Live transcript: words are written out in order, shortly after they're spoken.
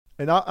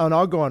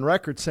I'll go on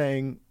record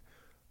saying,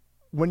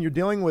 when you're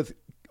dealing with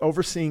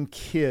overseeing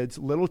kids,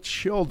 little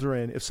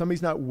children, if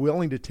somebody's not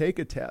willing to take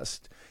a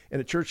test and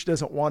a church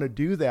doesn't want to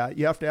do that,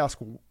 you have to ask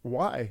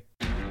why.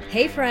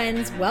 Hey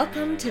friends,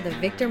 welcome to the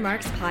Victor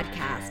Marks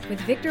Podcast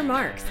with Victor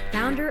Marks,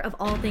 founder of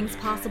All Things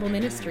Possible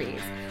Ministries.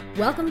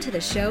 Welcome to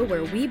the show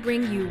where we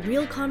bring you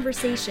real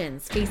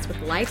conversations faced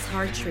with life's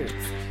hard truths,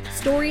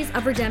 stories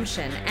of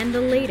redemption, and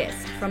the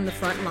latest from the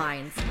front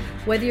lines.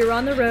 Whether you're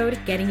on the road,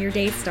 getting your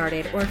day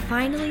started, or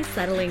finally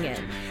settling in,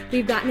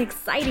 we've got an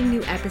exciting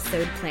new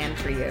episode planned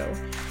for you.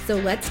 So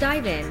let's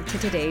dive into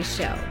today's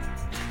show.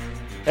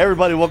 Hey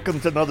everybody, welcome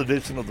to another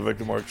edition of the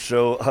Victor Marks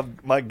Show.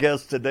 My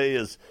guest today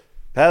is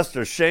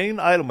Pastor Shane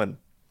Idleman.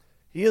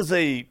 He is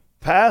a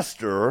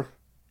pastor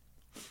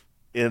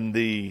in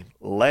the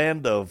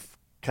land of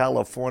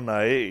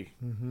California,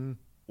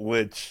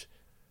 which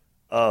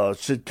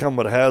should come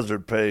with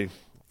hazard pay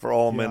for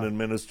all men in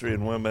ministry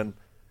and women.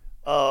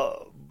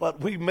 But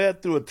we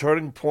met through a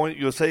Turning Point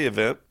USA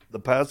event, the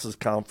Pastors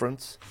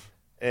Conference,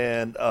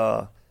 and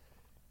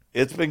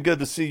it's been good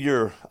to see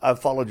I've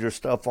followed your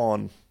stuff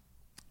on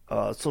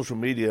social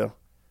media,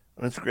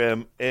 on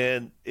Instagram,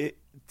 and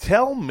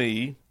tell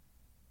me,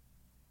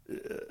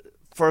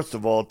 first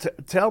of all,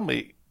 tell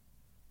me,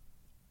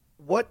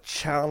 what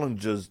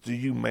challenges do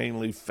you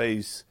mainly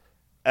face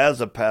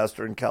as a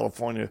pastor in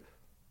California?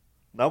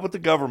 Not with the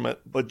government,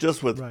 but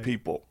just with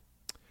people.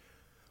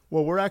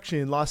 Well, we're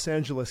actually in Los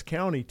Angeles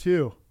County,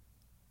 too.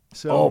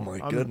 So oh, my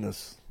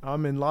goodness.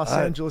 I'm in Los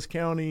Angeles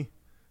County,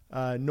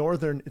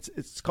 northern.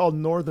 It's called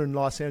Northern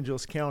Los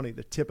Angeles County,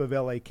 the tip of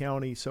L.A.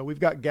 County. So we've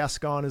got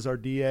Gascon as our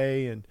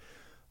DA. And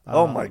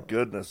oh, my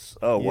goodness.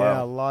 Oh, wow.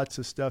 Yeah, lots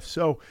of stuff.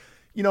 So,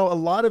 a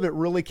lot of it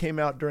really came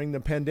out during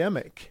the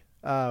pandemic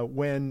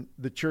when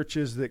the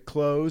churches that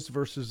closed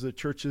versus the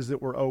churches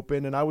that were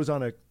open. And I was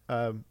on a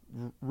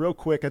real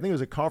quick, I think it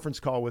was a conference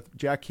call with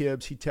Jack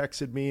Hibbs. He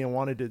texted me and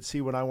wanted to see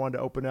when I wanted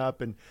to open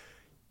up. And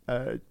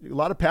a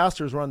lot of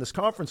pastors were on this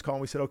conference call,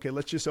 and we said, okay,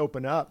 let's just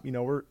open up.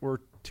 We're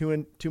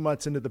 2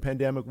 months into the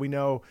pandemic. We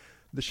know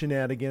the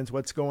shenanigans,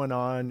 what's going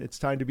on. It's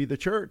time to be the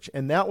church.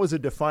 And that was a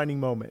defining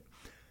moment.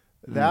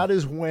 That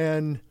is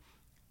when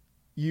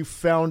you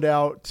found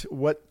out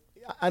what,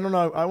 I don't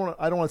know.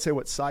 I don't want to say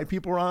what side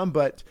people are on,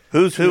 but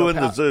who's who in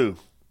the zoo.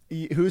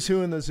 Who's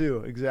who in the zoo,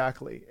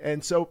 exactly.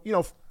 And so,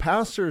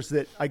 pastors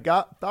that I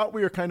thought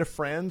we were kind of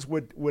friends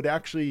would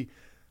actually,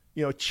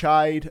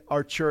 chide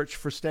our church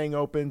for staying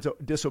open,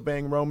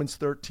 disobeying Romans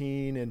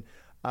 13, and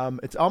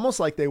it's almost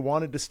like they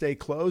wanted to stay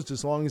closed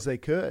as long as they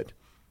could.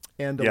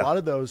 And a lot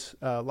of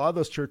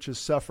those churches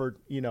suffered,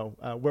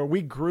 where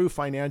we grew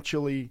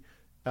financially,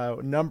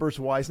 numbers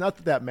wise. Not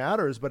that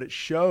matters, but it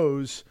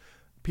shows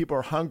people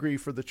are hungry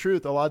for the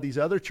truth. A lot of these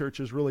other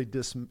churches really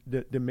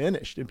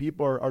diminished, and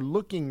people are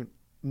looking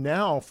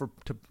now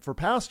for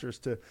pastors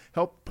to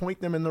help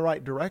point them in the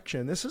right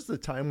direction. This is the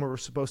time where we're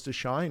supposed to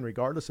shine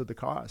regardless of the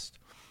cost.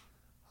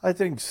 I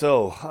think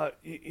so.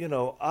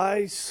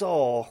 I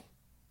saw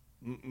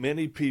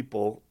many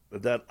people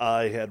that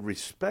I had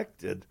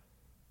respected,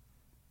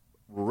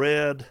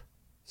 read,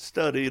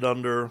 studied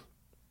under,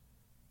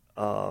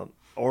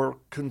 or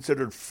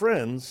considered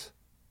friends,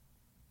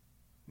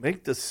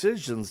 make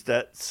decisions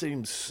that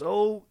seemed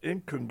so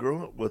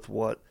incongruent with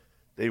what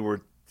they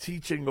were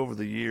teaching over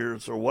the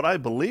years or what I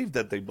believed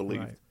that they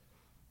believed. Right.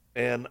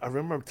 And I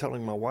remember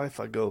telling my wife,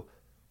 I go,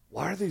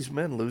 why are these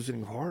men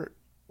losing heart?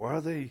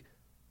 Where's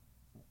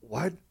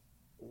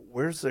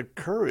their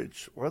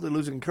courage? Why are they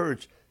losing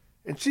courage?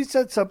 And she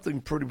said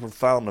something pretty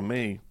profound to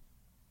me.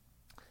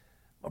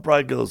 My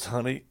bride goes,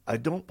 honey, I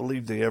don't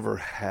believe they ever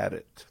had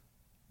it.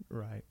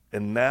 Right.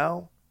 And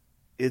now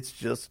it's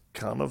just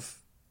kind of,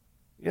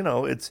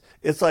 it's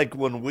like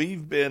when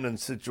we've been in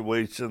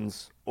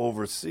situations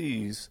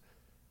overseas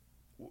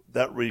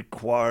that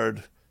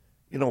required,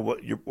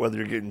 whether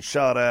you're getting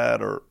shot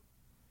at or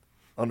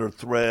under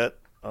threat.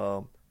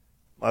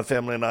 My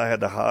family and I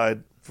had to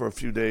hide for a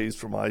few days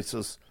from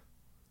ISIS.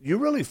 You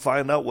really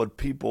find out what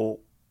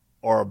people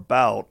are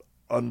about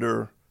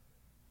under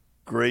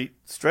great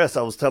stress.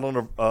 I was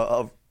telling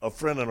a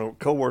friend and a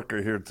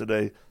coworker here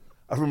today,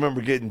 I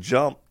remember getting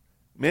jumped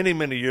many,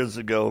 many years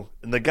ago,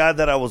 and the guy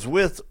that I was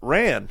with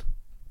ran.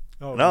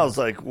 I was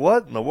like,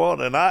 what in the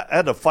world? And I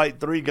had to fight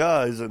 3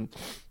 guys, and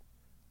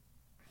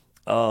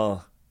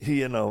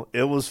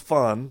it was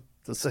fun,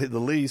 to say the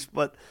least.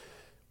 But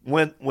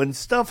when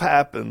stuff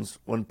happens,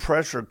 when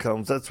pressure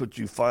comes, that's what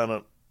you find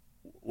out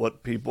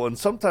what people, and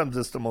sometimes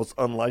it's the most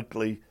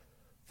unlikely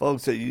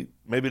folks that you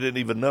maybe didn't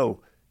even know.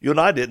 You and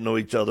I didn't know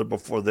each other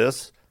before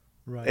this.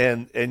 Right.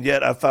 And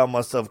yet I found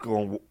myself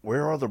going,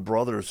 where are the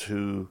brothers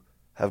who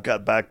have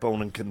got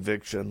backbone and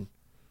conviction?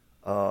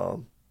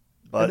 But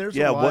Victor,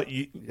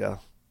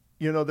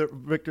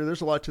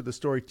 there's a lot to the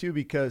story too,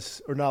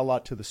 or not a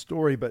lot to the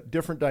story, but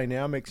different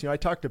dynamics. I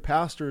talked to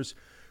pastors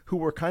who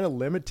were kind of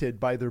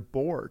limited by their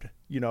board.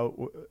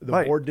 The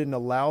board didn't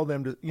allow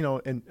them to,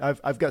 and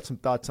I've got some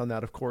thoughts on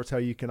that, of course, how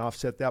you can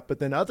offset that. But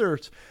then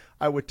others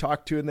I would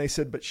talk to, and they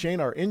said, but Shane,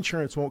 our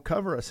insurance won't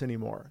cover us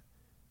anymore.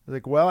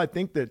 Like, well, I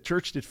think the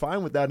church did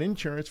fine without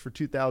insurance for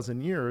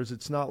 2,000 years.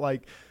 It's not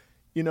like,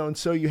 and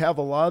so you have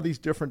a lot of these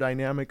different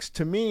dynamics.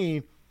 To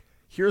me,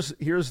 here's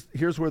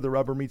where the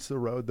rubber meets the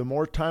road. The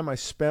more time I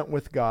spent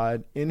with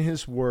God in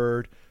his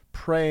word,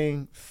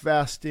 praying,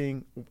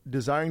 fasting,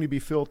 desiring to be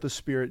filled with the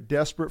Spirit,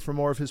 desperate for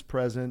more of his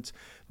presence,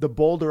 the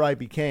bolder I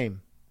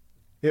became.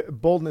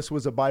 Boldness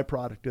was a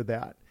byproduct of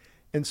that.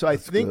 And so I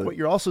think good. What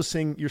you're also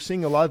seeing, you're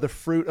seeing a lot of the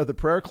fruit of the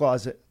prayer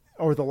closet,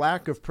 or the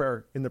lack of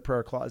prayer in the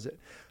prayer closet.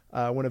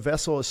 When a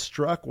vessel is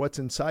struck, what's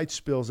inside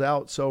spills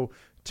out. So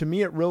to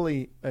me,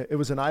 it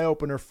was an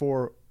eye-opener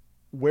for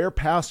where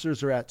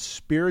pastors are at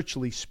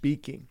spiritually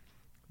speaking.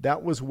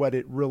 That was what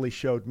it really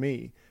showed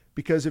me.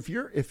 Because if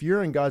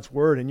you're in God's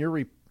word and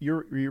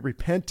you're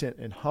repentant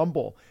and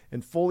humble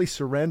and fully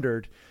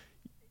surrendered,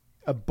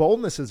 a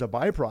boldness is a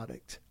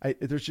byproduct.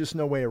 There's just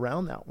no way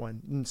around that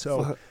one. And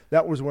so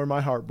that was where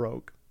my heart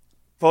broke.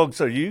 Folks,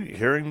 are you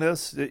hearing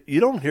this? You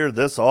don't hear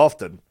this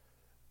often,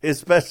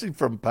 especially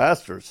from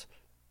pastors.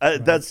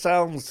 Right. That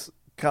sounds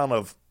kind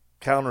of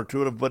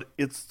counterintuitive, but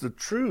it's the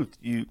truth.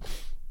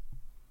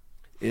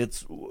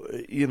 It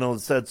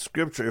said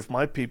scripture, if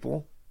my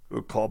people who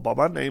are called by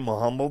my name will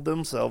humble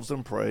themselves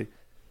and pray,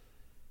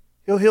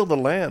 he'll heal the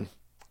land.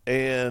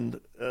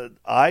 And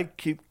I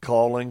keep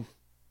calling,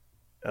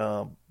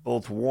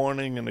 both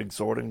warning and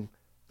exhorting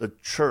the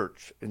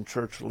church and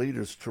church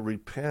leaders to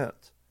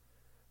repent.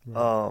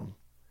 Right.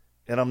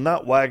 And I'm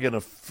not wagging a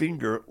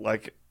finger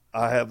like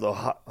I have the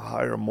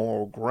higher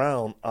moral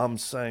ground. I'm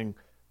saying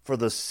for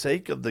the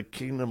sake of the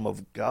kingdom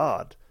of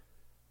God.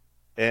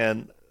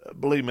 And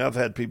believe me, I've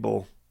had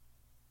people,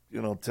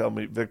 tell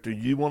me, Victor,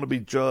 you want to be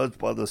judged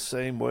by the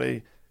same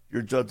way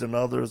you're judging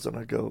others? And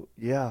I go,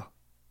 yeah.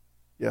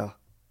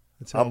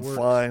 That's how I'm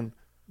fine.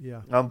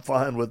 Yeah. I'm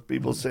fine with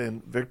people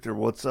saying, Victor,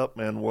 what's up,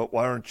 man?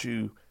 Why aren't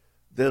you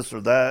this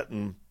or that?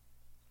 And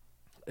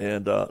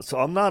so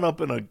I'm not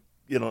up in an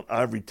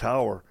ivory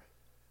tower.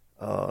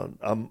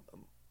 I'm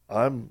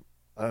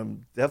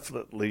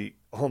definitely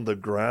on the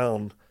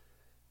ground,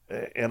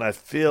 and I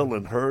feel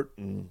and hurt.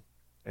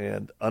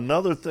 And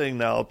another thing,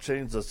 now I'll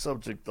change the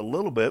subject a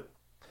little bit,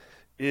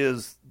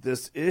 is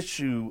this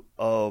issue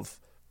of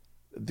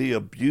the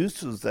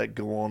abuses that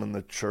go on in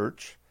the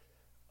church.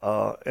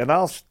 And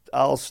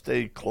I'll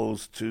stay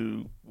close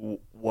to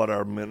what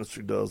our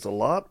ministry does a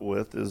lot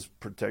with, is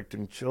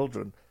protecting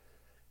children.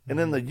 And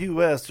in the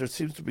U.S., there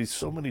seems to be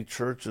so many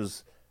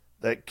churches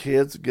that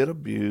kids get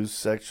abused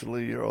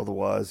sexually or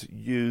otherwise,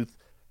 youth.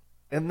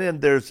 And then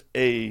there's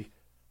a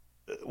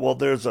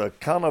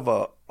kind of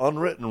a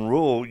unwritten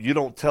rule. You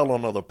don't tell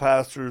on other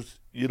pastors.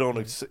 You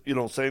don't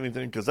say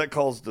anything because that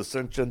causes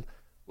dissension.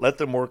 Let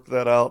them work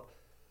that out.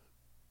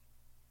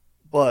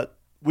 But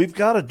we've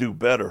got to do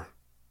better.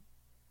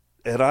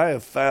 And I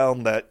have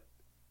found that,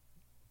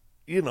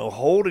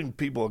 holding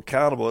people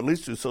accountable, at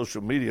least through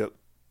social media,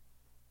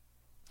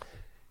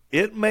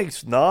 it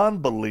makes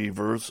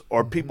non-believers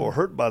or people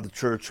hurt by the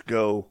church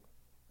go,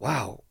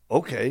 wow,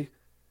 okay.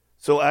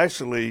 So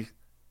actually,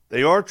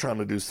 they are trying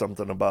to do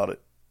something about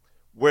it.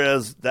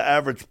 Whereas the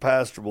average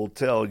pastor will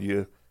tell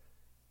you,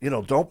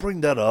 don't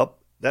bring that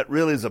up. That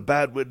really is a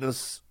bad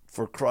witness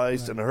for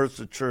Christ, right, and it hurts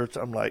the church.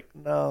 I'm like,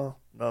 no.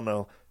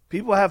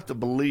 People have to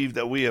believe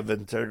that we have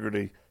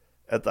integrity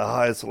at the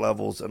highest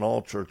levels in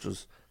all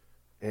churches.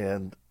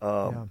 And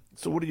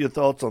so what are your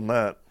thoughts on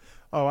that?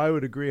 Oh, I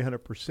would agree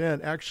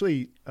 100%.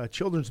 Actually,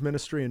 children's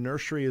ministry and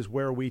nursery is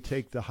where we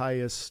take the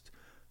highest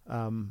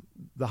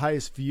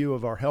view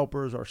of our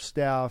helpers, our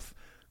staff,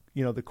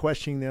 the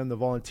questioning them, the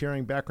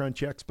volunteering, background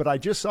checks. But I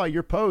just saw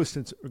your post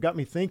and it got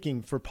me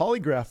thinking for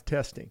polygraph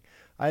testing.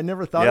 I had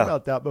never thought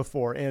about that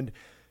before. And,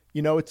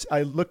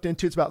 I looked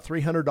into it's about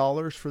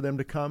 $300 for them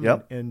to come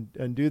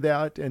and do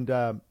that. And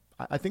I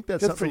think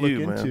that's good something to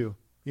look into,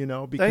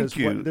 because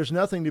there's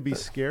nothing to be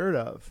scared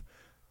of.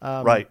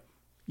 Right.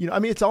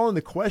 It's all in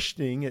the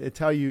questioning. It's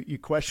how you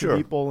question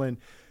people.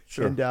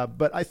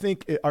 But I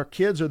think our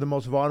kids are the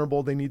most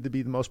vulnerable. They need to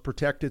be the most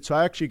protected. So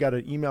I actually got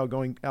an email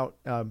going out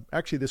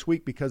this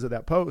week because of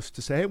that post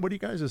to say, hey, what are you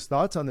guys'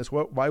 thoughts on this?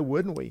 Why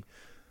wouldn't we?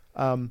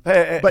 But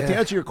to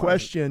answer your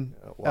question,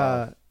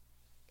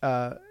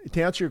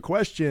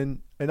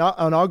 and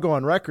I'll go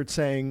on record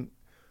saying,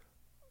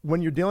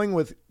 when you're dealing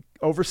with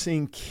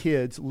overseeing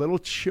kids, little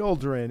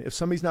children, if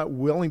somebody's not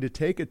willing to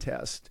take a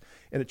test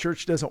and a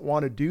church doesn't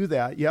want to do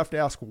that, you have to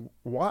ask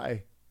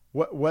why.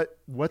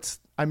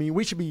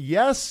 We should be,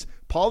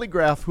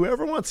 polygraph,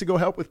 whoever wants to go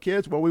help with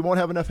kids. Well, we won't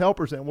have enough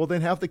helpers then. Well,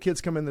 then have the kids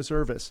come in the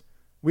service.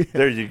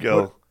 There you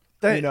go.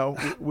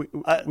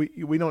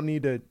 We don't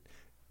need to.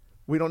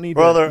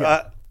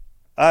 Brother,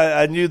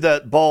 I knew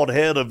that bald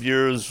head of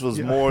yours was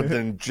more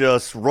than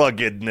just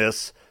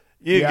ruggedness.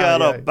 You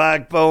got a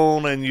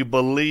backbone and you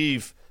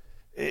believe.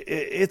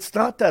 It's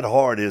not that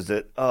hard, is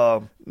it?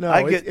 No.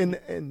 Let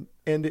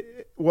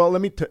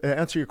me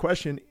answer your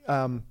question.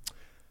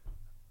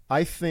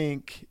 I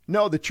think,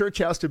 no, the church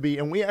has to be,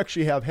 and we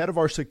actually have head of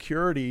our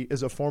security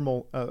is a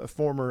former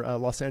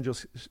Los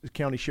Angeles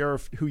County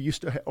Sheriff who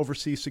used to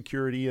oversee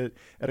security at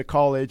a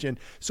college. And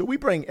so we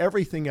bring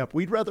everything up.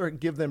 We'd rather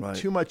give them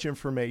too much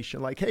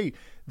information. Like, hey,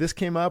 this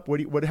came up. How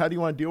do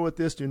you want to deal with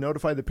this? Do you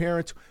notify the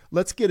parents?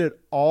 Let's get it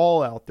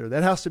all out there.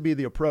 That has to be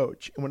the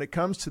approach. And when it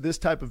comes to this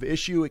type of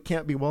issue, it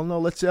can't be, well, no,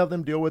 let's have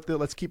them deal with it.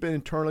 Let's keep it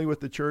internally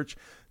with the church.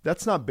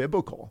 That's not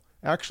biblical.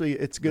 Actually,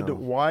 it's good to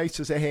wise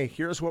to say, hey,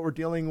 here's what we're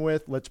dealing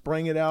with. Let's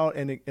bring it out.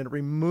 And it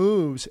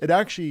removes, it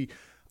actually,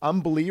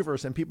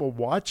 unbelievers and people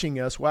watching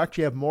us will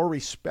actually have more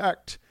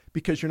respect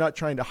because you're not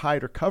trying to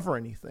hide or cover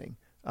anything.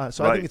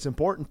 So I think it's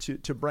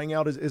important to bring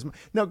out as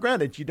now,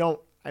 granted, you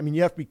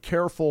have to be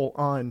careful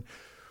on,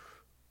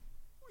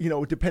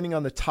 depending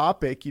on the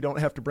topic, you don't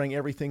have to bring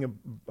everything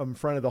in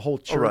front of the whole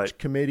church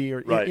committee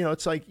or,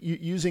 it's like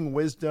using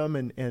wisdom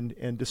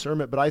and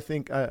discernment. But I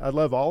think I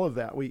love all of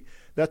that.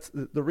 That's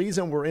the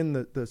reason we're in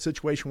the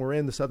situation we're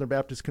in, the Southern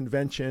Baptist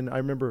Convention. I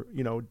remember,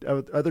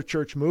 other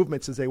church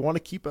movements is they want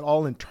to keep it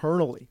all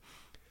internally.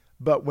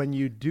 But when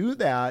you do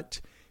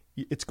that,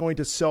 it's going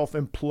to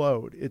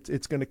self-implode.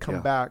 It's going to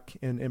come back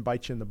and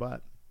bite you in the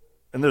butt.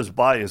 And there's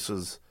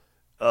biases.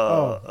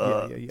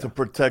 To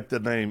protect the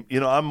name.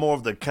 I'm more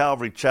of the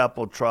Calvary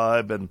Chapel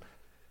tribe,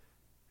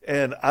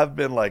 and I've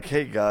been like,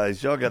 hey,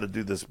 guys, y'all got to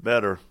do this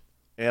better.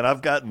 And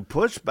I've gotten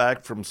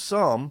pushback from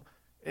some,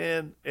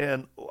 and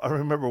I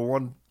remember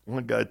one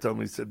guy told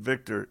me, he said,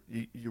 Victor,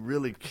 you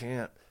really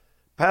can't.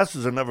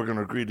 Pastors are never going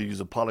to agree to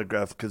use a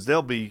polygraph because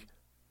they'll be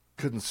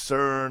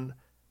concerned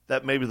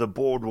that maybe the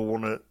board will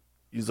want to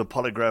use a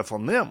polygraph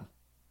on them.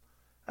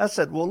 I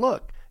said, well,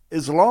 look.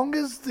 As long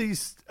as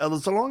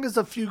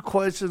a few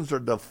questions are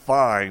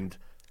defined,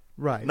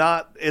 right?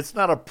 It's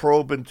not a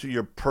probe into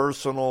your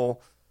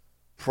personal,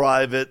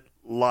 private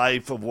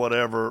life of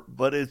whatever,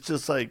 but it's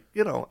just like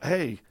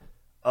hey,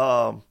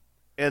 and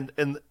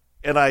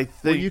I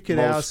think you could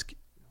ask,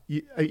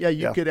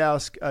 could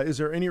ask, is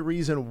there any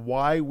reason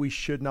why we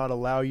should not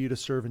allow you to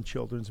serve in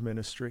children's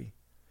ministry?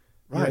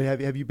 Right.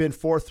 Have you been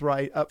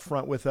forthright up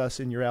front with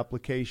us in your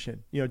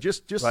application?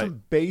 Just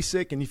some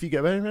basic, and if you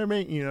get,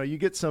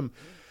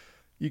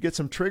 you get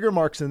some trigger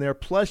marks in there.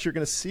 Plus, you're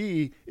going to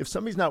see if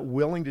somebody's not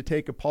willing to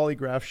take a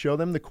polygraph, show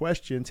them the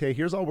questions. Hey,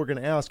 here's all we're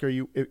going to ask.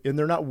 And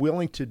they're not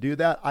willing to do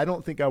that. I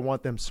don't think I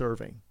want them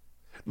serving.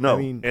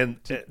 No,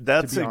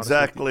 that's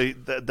exactly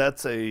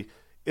that's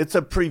it's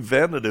a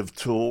preventative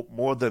tool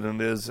more than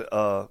it is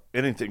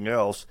anything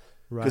else.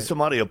 Because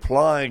somebody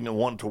applying and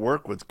wanting to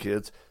work with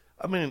kids.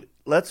 I mean,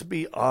 let's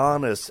be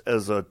honest.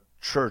 As a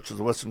church,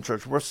 as a Western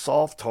church, we're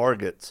soft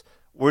targets.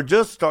 We're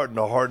just starting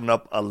to harden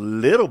up a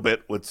little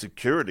bit with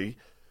security.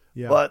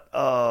 Yeah. But,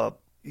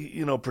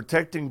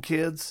 protecting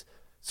kids.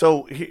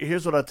 So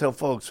here's what I tell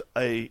folks.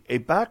 A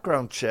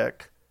background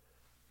check,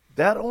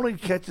 that only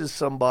catches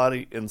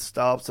somebody and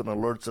stops and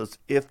alerts us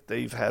if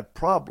they've had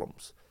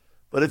problems.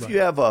 But if you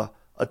have a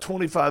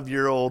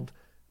 25-year-old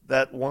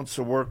that wants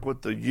to work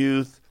with the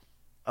youth,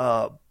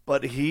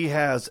 but he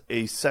has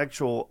a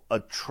sexual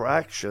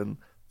attraction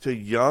to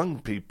young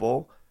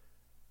people,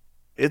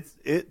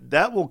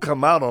 that will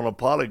come out on a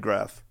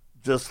polygraph.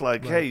 Just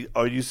like, hey,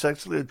 are you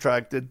sexually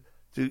attracted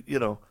to,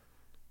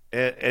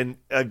 and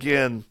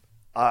again,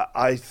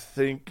 I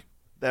think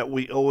that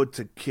we owe it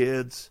to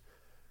kids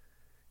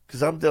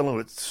because I'm dealing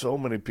with so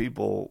many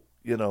people,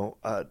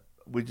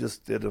 we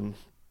just did a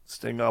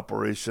sting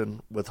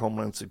operation with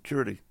Homeland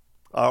Security.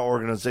 Our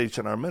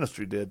organization, our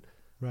ministry did.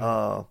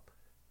 Right.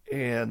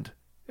 And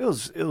it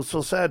was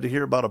so sad to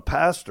hear about a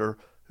pastor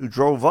who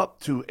drove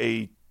up to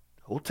a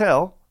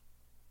hotel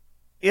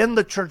in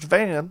the church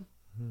van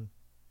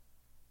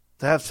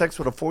to have sex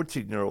with a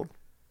 14-year-old,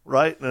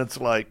 right? And it's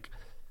like,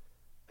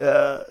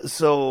 I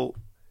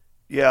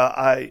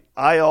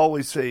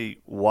always say,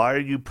 why are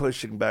you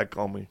pushing back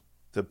on me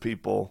to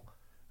people?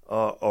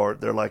 Or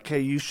they're like, hey,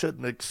 you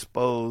shouldn't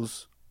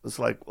expose. It's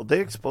like, well, they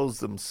expose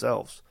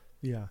themselves.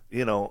 Yeah.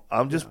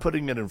 I'm just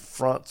putting it in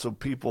front so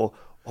people,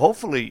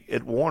 hopefully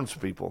it warns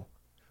people.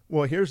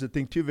 Well, here's the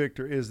thing too,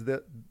 Victor, is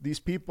that these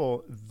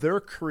people,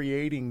 they're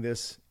creating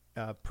this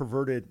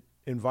perverted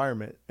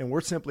environment and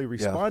we're simply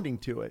responding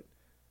to it.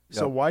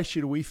 So why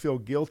should we feel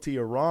guilty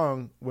or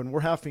wrong when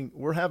we're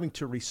having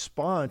to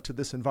respond to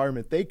this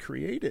environment they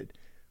created?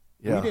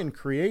 We didn't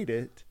create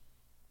it.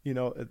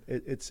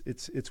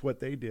 It's what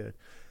they did.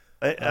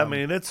 I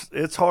mean,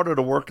 it's harder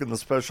to work in the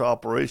special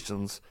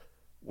operations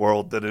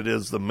world than it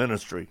is the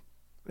ministry.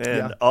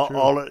 And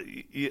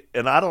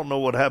and I don't know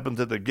what happened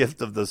to the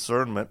gift of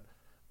discernment,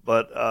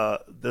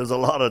 but there's a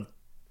lot of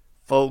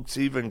folks,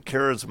 even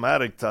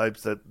charismatic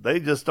types, that they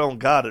just don't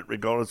got it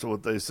regardless of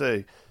what they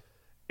say.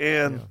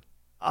 And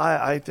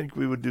I think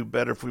we would do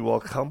better if we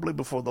walked humbly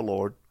before the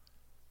Lord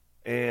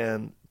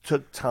and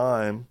took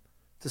time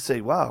to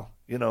say, wow,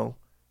 you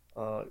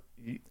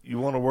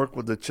want to work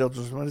with the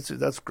children's ministry?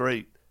 That's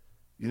great.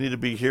 You need to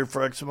be here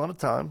for X amount of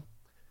time.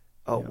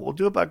 We'll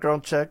do a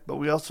background check, but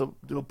we also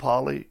do a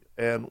poly,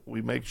 and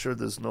we make sure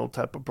there's no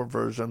type of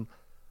perversion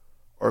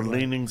or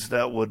leanings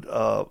that would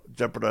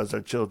jeopardize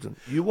our children.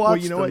 You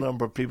watch the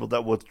number of people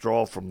that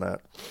withdraw from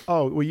that.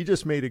 Oh, well, you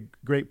just made a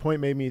great point,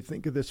 made me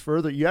think of this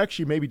further. You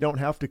actually maybe don't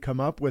have to come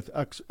up with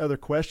other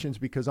questions,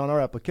 because on our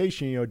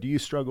application, do you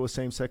struggle with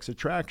same-sex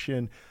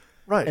attraction?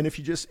 Right. And if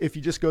you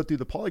just go through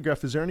the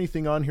polygraph, is there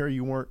anything on here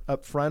you weren't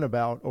upfront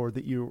about or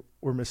that you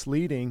were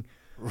misleading?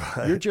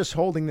 Right. You're just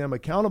holding them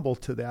accountable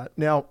to that.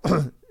 Now,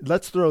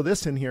 let's throw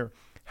this in here.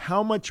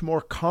 How much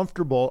more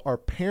comfortable are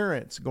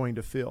parents going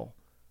to feel?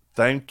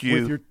 Thank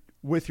you.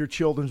 With your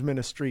children's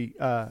ministry.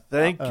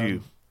 Thank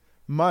you.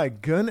 My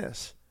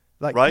goodness.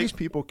 Like, right? These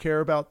people care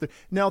about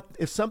now,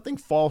 if something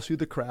falls through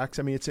the cracks,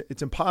 I mean,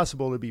 it's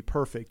impossible to be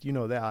perfect. You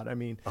know that. I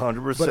mean,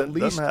 100% but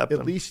at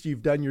doesn't least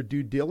you've done your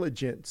due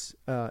diligence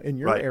in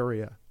your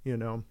area,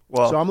 Well,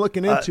 so I'm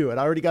looking into it.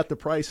 I already got the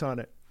price on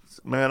it.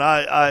 Man,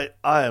 I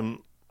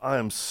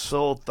am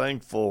so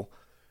thankful,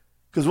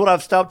 because what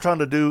I've stopped trying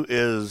to do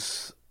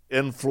is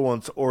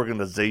influence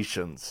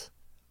organizations.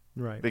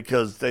 Right.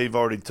 Because they've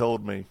already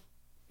told me,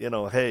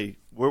 hey,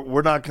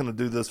 we're not going to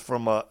do this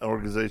from an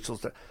organizational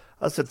standpoint.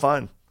 I said,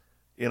 fine.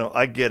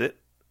 I get it.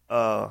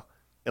 And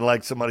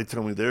like somebody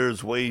told me,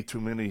 there's way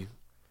too many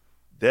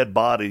dead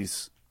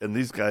bodies, and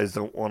these guys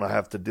don't want to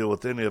have to deal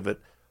with any of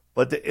it.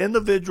 But the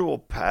individual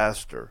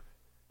pastor,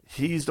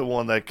 he's the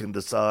one that can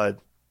decide.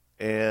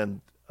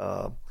 And,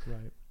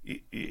 right.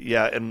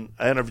 Yeah, and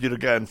I interviewed a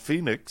guy in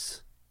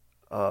Phoenix,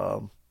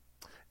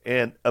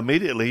 and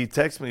immediately he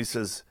texts me, he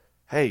says,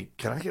 hey,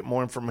 can I get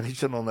more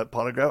information on that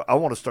polygraph? I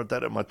want to start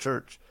that at my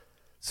church.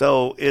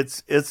 So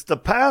it's the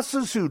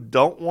pastors who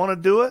don't want to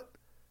do it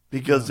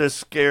because they're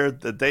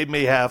scared that they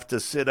may have to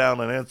sit down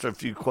and answer a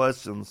few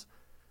questions.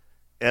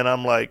 And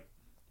I'm like,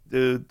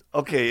 dude,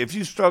 okay, if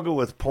you struggle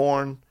with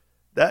porn,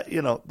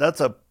 that's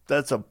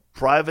a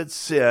private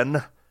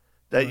sin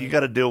that you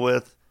got to deal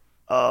with,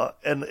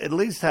 and at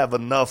least have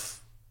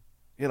enough,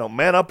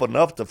 man up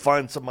enough to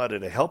find somebody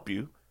to help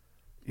you.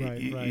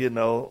 Right.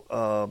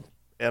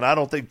 And I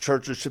don't think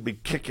churches should be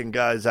kicking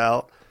guys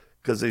out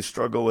because they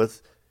struggle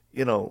with,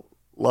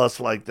 lust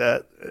like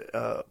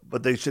that.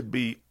 But they should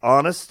be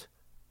honest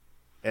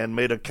and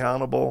made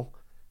accountable.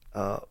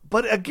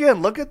 But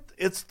again,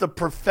 it's the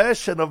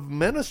profession of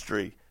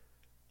ministry.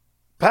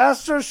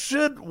 Pastors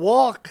should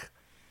walk,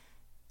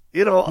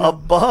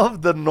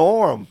 above the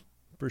norm.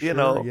 For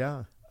sure,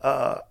 yeah.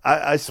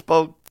 I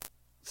spoke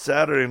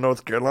Saturday in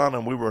North Carolina,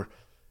 and we were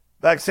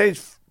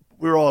backstage.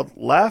 We were all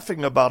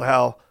laughing about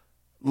how,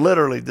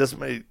 literally, this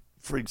may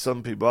freak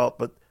some people out,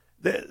 but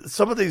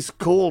some of these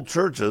cool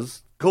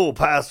churches, cool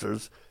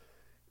pastors,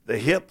 the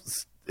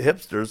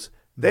hipsters,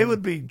 they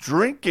would be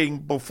drinking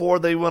before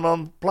they went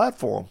on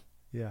platform.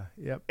 Yeah,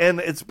 yep. And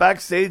it's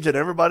backstage, and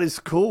everybody's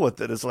cool with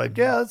it. It's like,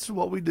 yeah, that's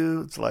what we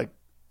do. It's like,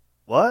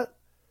 what?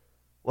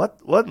 What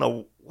in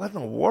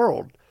the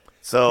world?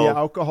 So yeah,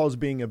 alcohol is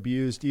being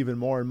abused even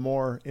more and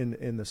more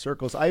in the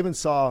circles. I even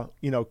saw,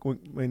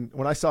 when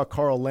I saw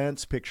Carl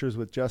Lentz pictures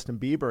with Justin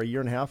Bieber a year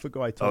and a half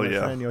ago, I told my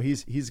friend,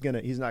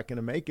 he's not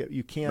gonna make it.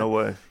 You can't. No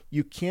way.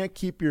 You can't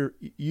keep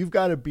you've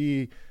got to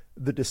be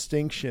the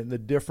distinction, the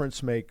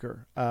difference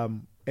maker.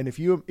 And if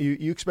you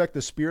expect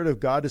the Spirit of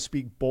God to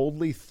speak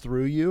boldly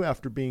through you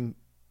after being,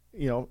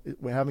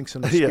 having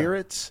some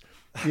spirits,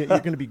 you're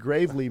going to be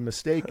gravely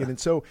mistaken. And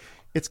so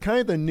it's kind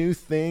of the new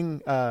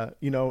thing,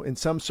 in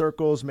some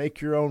circles,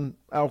 make your own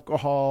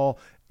alcohol.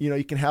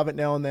 You can have it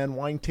now and then,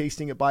 wine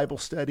tasting at Bible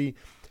study.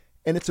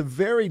 And it's a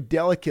very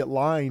delicate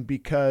line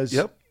because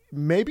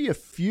maybe a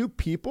few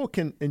people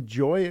can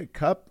enjoy a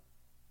cup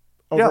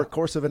over a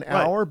course of an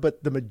hour,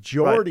 but the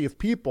majority of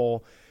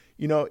people,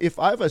 if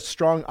I have a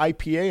strong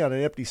IPA on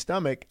an empty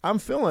stomach, I'm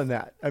feeling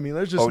that. I mean,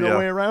 there's just no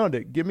way around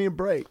it. Give me a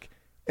break.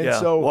 And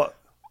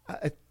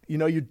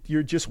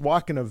you're just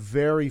walking a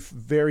very,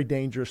 very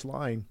dangerous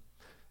line.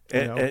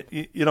 And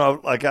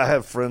like I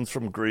have friends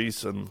from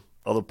Greece and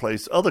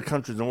other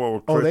countries in the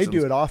world. Oh, they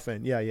do it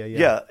often. Yeah.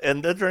 Yeah,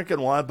 and they're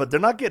drinking wine, but they're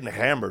not getting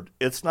hammered.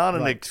 It's not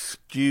an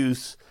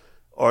excuse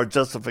or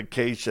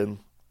justification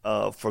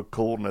for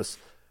coolness.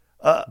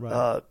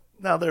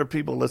 Now there are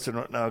people listening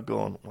right now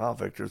going, wow,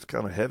 Victor, it's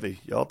kind of heavy.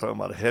 Y'all talking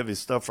about heavy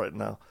stuff right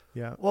now.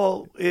 Yeah.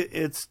 Well,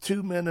 it's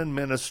two men in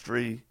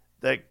ministry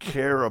that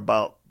care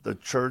about the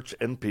church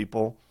and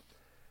people.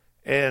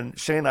 And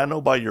Shane, I know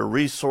by your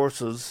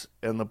resources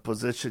and the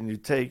position you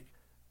take,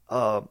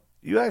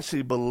 you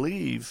actually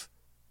believe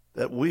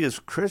that we as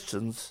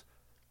Christians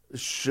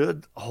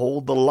should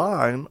hold the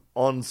line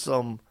on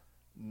some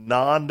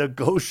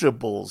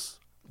non-negotiables.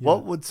 Yeah.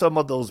 What would some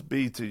of those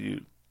be to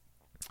you?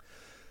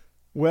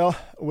 Well,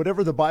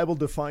 whatever the Bible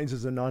defines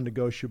as a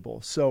non-negotiable.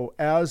 So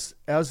as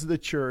the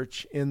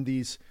church in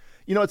these,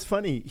 it's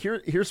funny.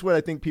 Here's what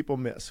I think people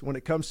miss when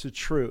it comes to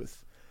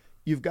truth.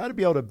 You've got to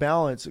be able to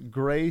balance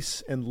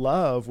grace and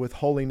love with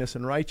holiness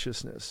and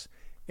righteousness.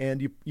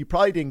 And you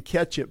probably didn't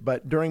catch it,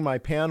 but during my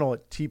panel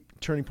at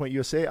Turning Point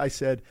USA, I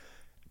said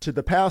to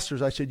the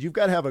pastors, you've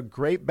got to have a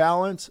great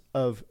balance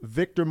of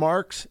Victor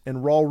Marx and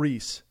Raul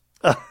Reese.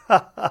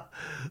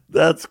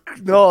 That's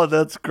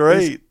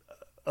great.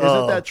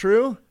 Isn't that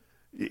true?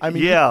 I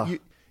mean, yeah.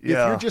 If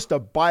you're just a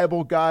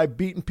Bible guy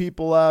beating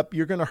people up,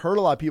 you're going to hurt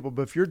a lot of people.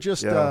 But if you're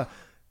just, I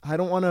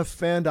don't want to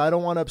offend, I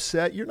don't want to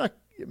upset, you're not.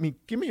 I mean,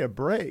 give me a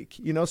break,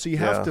 So you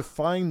have to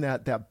find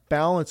that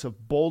balance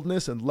of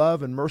boldness and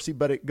love and mercy.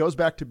 But it goes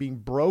back to being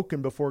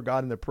broken before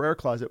God in the prayer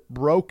closet,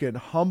 broken,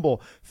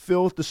 humble,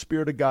 filled with the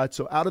Spirit of God.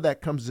 So out of that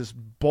comes this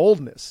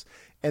boldness.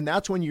 And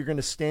that's when you're going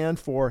to stand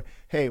for,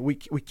 hey, we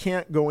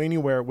can't go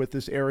anywhere with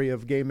this area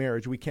of gay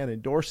marriage. We can't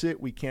endorse it.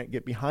 We can't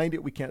get behind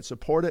it. We can't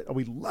support it.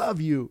 We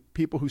love you,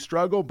 people who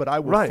struggle, but I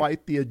will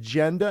fight the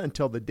agenda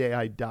until the day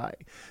I die.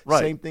 Right.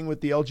 Same thing with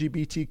the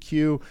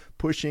LGBTQ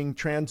pushing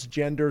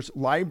transgenders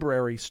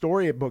library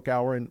storybook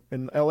hour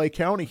in LA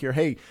County here.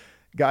 Hey,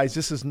 guys,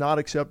 this is not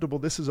acceptable.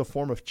 This is a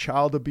form of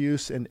child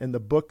abuse and the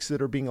books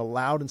that are being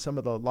allowed in some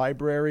of the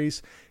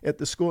libraries at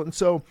the school. And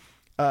so,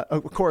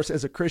 of course,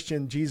 as a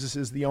Christian, Jesus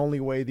is the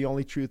only way, the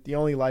only truth, the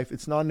only life.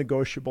 It's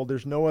non-negotiable.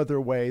 There's no other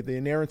way. The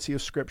inerrancy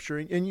of Scripture,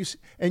 and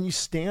you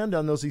stand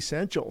on those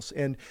essentials,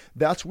 and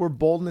that's where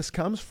boldness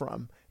comes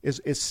from.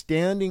 Is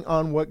standing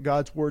on what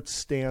God's word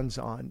stands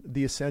on,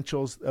 the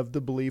essentials of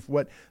the belief,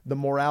 what the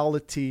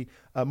morality,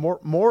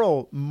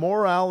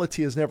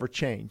 morality has never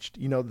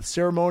changed. The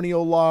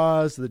ceremonial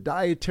laws, the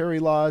dietary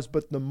laws,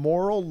 but the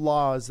moral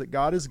laws that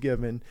God has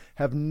given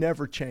have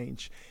never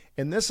changed.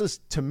 And this is,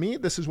 to me,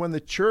 this is when the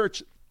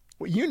church,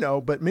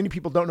 but many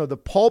people don't know, the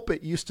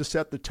pulpit used to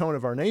set the tone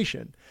of our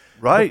nation.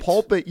 Right. The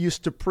pulpit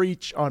used to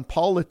preach on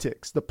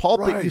politics. The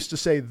pulpit used to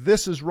say,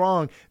 this is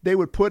wrong. They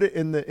would put it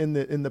in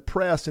the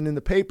press and in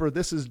the paper.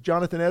 This is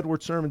Jonathan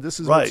Edwards' sermon. This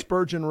is what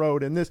Spurgeon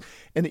wrote. And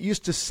it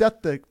used to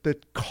set the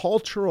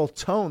cultural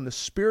tone, the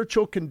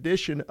spiritual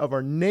condition of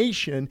our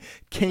nation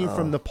came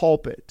from the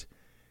pulpit.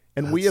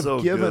 And we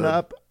have given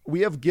up.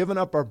 We have given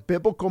up our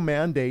biblical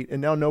mandate,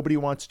 and now nobody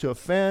wants to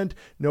offend.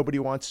 Nobody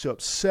wants to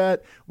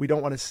upset. We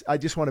don't want to. I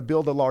just want to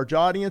build a large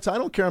audience. I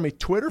don't care how many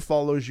Twitter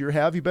followers you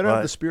have. You better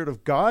have the Spirit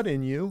of God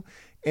in you,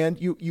 and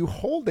you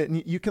hold it.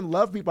 And you can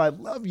love me, but I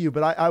love you.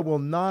 But I will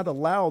not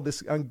allow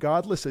this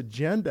ungodless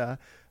agenda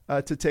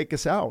to take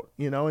us out.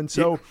 And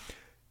so,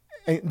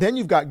 and then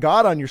you've got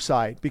God on your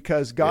side,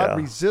 because God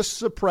resists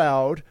the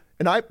proud.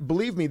 And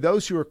believe me,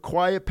 those who are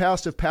quiet,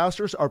 passive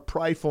pastors are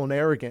prideful and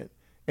arrogant.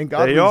 And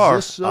God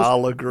resists those.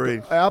 I'll agree.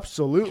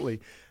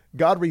 Absolutely.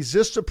 God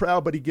resists the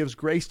proud, but he gives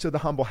grace to the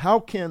humble. How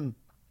can,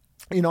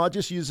 I'll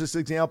just use this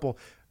example.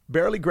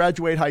 Barely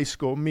graduate high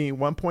school, me,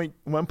 1.8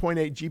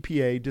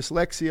 GPA,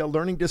 dyslexia,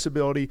 learning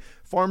disability,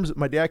 farms.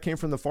 My dad came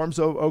from the farms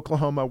of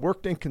Oklahoma,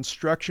 worked in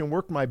construction,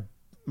 worked my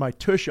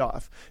tush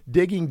off,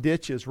 digging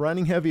ditches,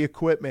 running heavy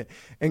equipment.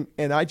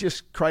 And I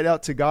just cried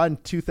out to God in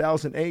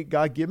 2008,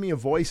 God, give me a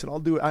voice and I'll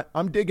do it.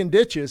 I'm digging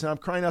ditches and I'm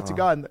crying out to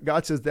God. And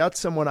God says, that's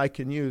someone I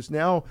can use.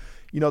 Now,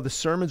 the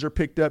sermons are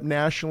picked up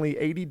nationally,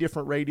 80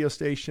 different radio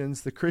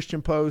stations, the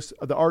Christian Post,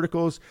 the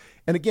articles.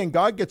 And again,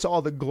 God gets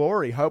all the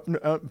glory.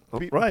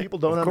 People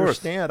don't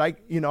understand.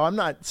 I'm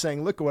not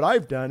saying, look at what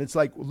I've done. It's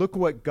like, look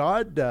what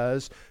God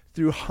does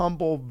through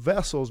humble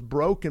vessels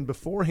broken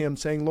before him,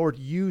 saying, Lord,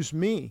 use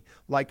me.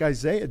 Like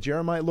Isaiah,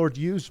 Jeremiah, Lord,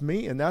 use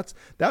me. And that's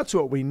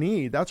what we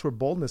need. That's where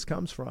boldness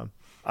comes from.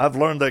 I've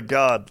learned that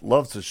God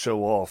loves to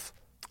show off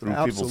through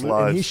people's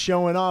lives. And he's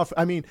showing off.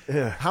 I mean,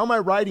 how am I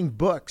writing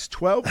books,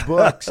 12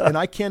 books, and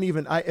I can't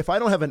even, if I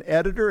don't have an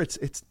editor,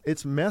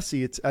 it's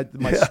messy. It's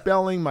my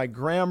spelling, my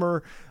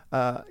grammar,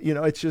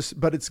 it's just,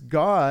 but it's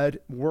God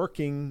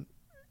working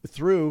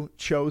through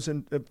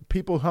chosen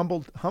people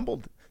humbled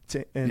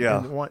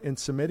and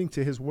submitting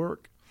to his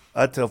work.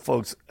 I tell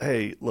folks,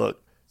 hey,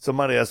 look,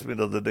 somebody asked me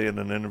the other day in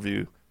an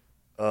interview,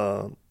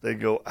 they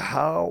go,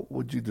 how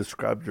would you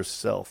describe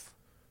yourself?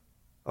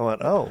 I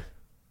went,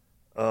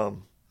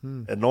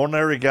 an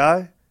ordinary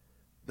guy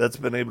that's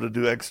been able to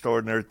do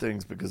extraordinary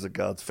things because of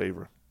God's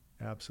favor.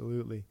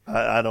 Absolutely.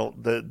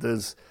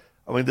 This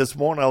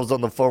morning I was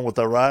on the phone with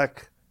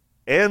Iraq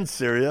and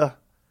Syria.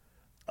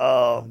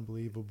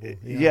 Unbelievable.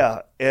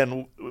 Yeah.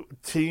 And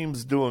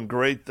teams doing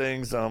great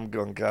things. I'm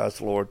going,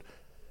 gosh, Lord.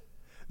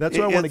 That's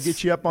why I want to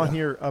get you up on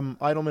here,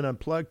 Idleman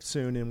Unplugged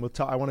soon, and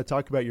I want to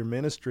talk about your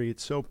ministry.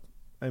 It's so,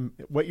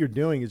 what you're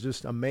doing is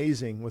just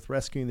amazing with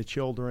rescuing the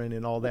children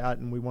and all that,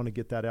 and we want to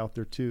get that out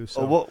there too.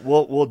 So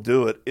we'll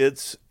do it.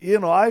 It's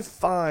I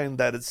find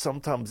that it's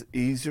sometimes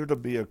easier to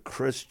be a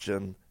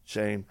Christian,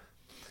 Shane,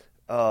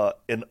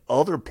 in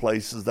other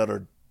places that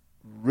are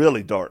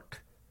really dark.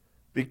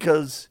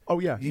 Because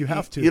you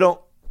have to.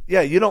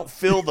 You don't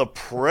feel the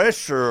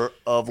pressure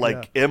of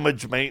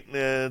image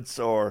maintenance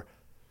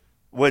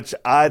which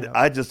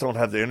I just don't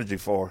have the energy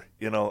for.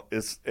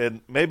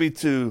 Maybe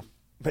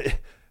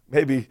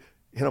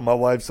my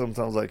wife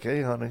sometimes like,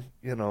 hey honey,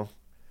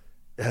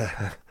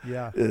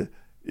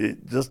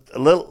 just a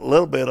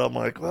little bit. I'm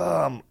like,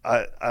 well,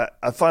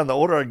 I find the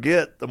older I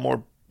get,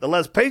 the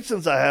less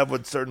patience I have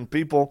with certain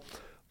people,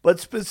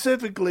 but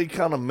specifically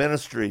kind of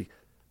ministry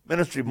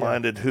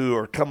minded who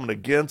are coming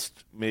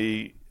against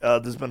me.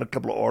 There's been a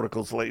couple of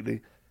articles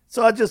lately.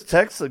 So I just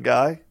text the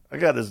guy. I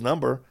got his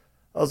number.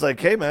 I was like,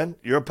 hey man,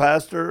 you're a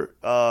pastor.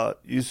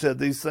 You said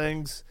these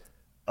things,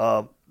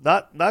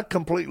 not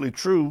completely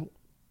true.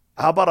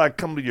 how about I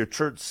come to your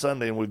church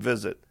Sunday and we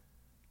visit?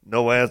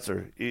 No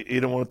answer. He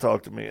don't want to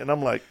talk to me. And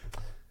I'm like,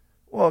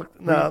 well,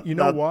 no. You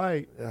know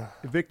why,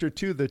 Victor,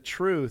 too, the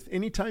truth,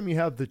 anytime you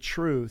have the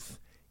truth,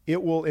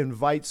 it will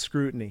invite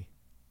scrutiny.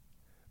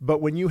 But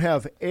when you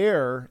have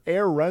air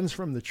runs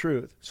from the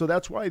truth. So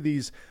that's why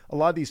a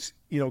lot of these,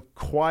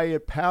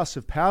 quiet,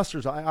 passive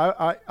pastors,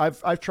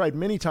 I've tried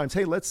many times.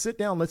 Hey, let's sit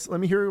down. Let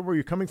me hear where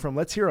you're coming from.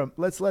 Let's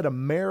let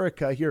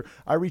America hear.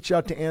 I reached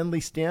out to Anley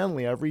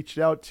Stanley. I've reached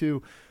out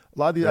to a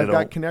lot of these. I've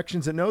got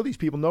connections that know these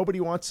people. Nobody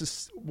wants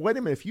to. Wait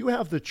a minute. If you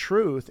have the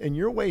truth and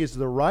your way is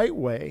the right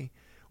way,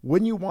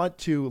 wouldn't you want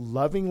to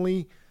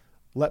lovingly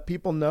let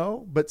people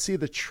know? But see,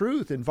 the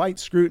truth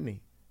invites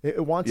scrutiny.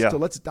 It wants to,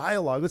 let's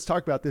dialogue. Let's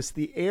talk about this.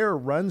 The air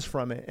runs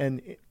from it,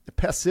 and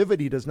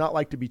passivity does not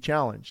like to be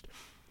challenged.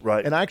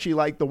 Right. And I actually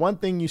like the one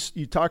thing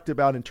you talked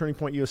about in Turning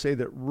Point USA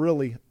that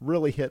really,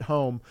 really hit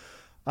home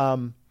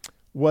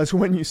was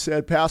when you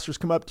said pastors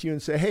come up to you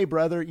and say, hey,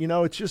 brother,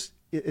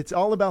 it's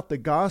all about the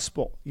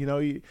gospel.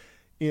 Are you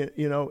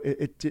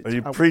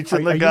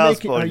preaching the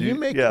gospel? Are you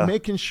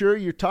making sure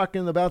you're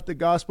talking about the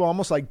gospel,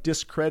 almost like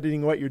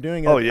discrediting what you're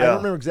doing? Oh, yeah. I don't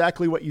remember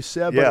exactly what you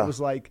said, but it was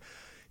like,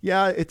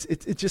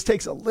 it just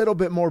takes a little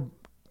bit more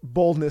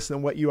boldness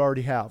than what you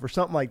already have, or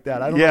something like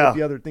that. I don't know what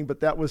the other thing, but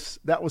that was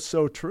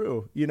so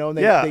true. And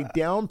they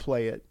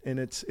downplay it, and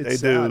it's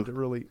sad.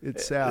 Really,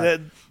 it's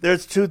sad.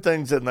 There's two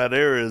things in that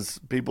area: is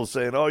people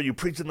saying, "Oh, you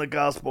preaching the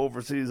gospel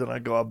overseas," and I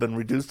go, "I've been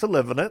reduced to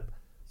living it."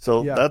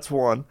 So that's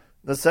one.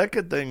 The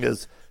second thing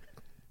is,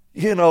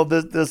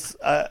 this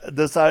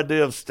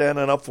idea of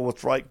standing up for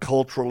what's right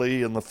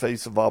culturally in the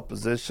face of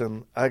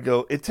opposition. I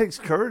go, it takes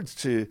courage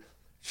to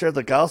share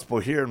the gospel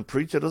here and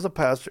preach it as a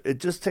pastor. It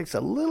just takes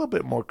a little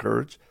bit more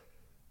courage,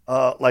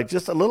 like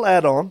just a little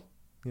add-on,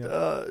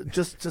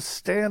 just to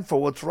stand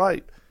for what's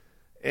right.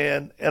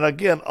 And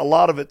again, a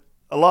lot of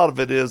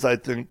it is, I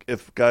think,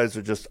 if guys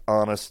are just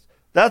honest.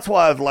 That's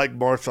why I've liked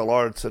martial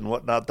arts and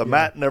whatnot. The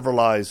mat never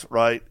lies,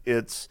 right?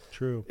 It's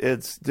true.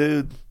 It's,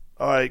 dude,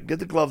 all right, get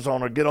the gloves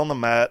on or get on the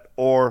mat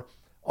or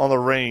on the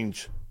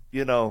range,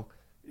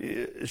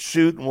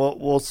 shoot and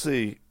we'll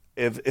see.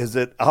 Is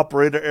it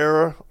operator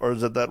error or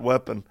is it that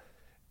weapon?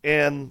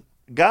 And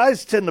I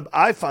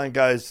find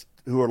guys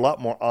who are a lot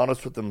more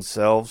honest with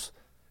themselves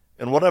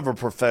in whatever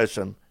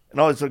profession and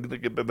always looking to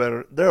get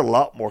better, they're a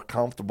lot more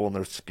comfortable in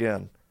their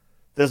skin.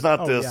 There's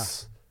not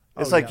this.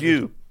 Yeah. It's like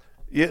you.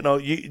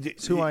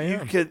 It's who I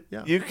am.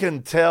 You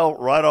can tell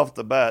right off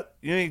the bat.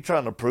 You ain't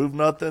trying to prove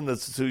nothing.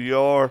 This is who you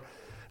are.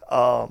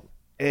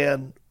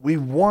 And we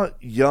want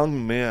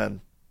young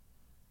men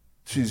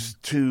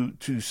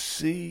to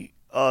see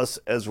us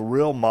as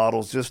real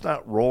models, just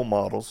not role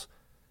models.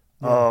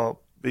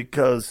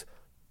 Because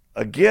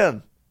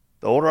again,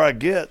 the older I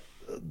get,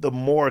 the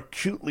more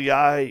acutely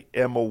I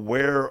am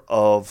aware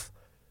of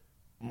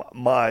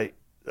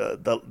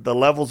the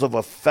levels of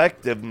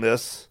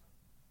effectiveness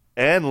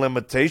and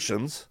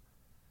limitations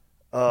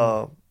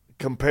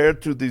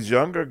compared to these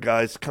younger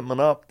guys coming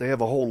up. They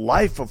have a whole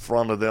life in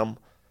front of them.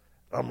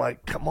 I'm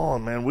like, come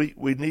on, man, we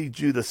need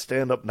you to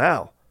stand up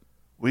now.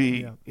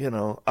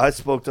 I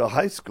spoke to a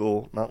high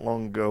school not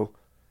long ago.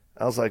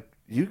 I was like,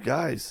 you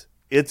guys,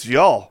 it's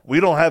y'all.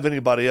 We don't have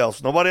anybody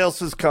else. Nobody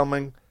else is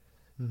coming.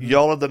 Mm-hmm.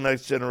 Y'all are the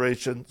next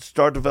generation.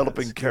 Start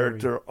developing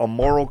character, a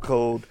moral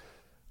code,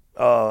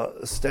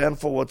 stand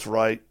for what's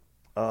right,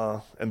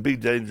 and be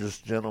dangerous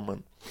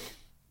gentlemen.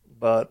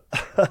 But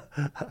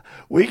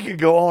we could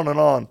go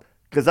on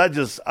because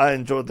I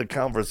enjoyed the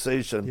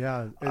conversation.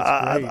 Yeah, it's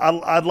great.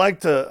 I'd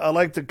like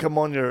to come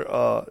on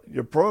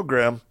your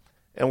program.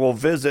 And we'll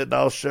visit, and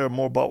I'll share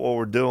more about what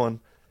we're doing.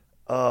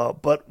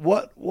 But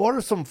what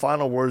are some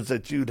final words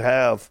that you'd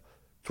have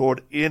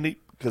toward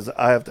because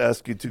I have to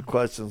ask you two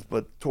questions,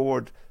 but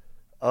toward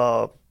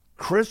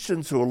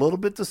Christians who are a little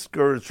bit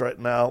discouraged right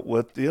now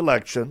with the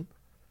election,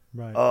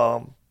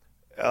 right?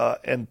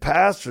 And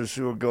pastors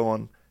who are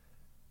going,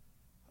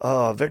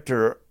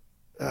 Victor,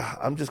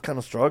 I'm just kind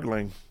of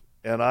struggling,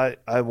 and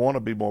I want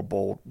to be more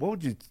bold.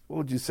 What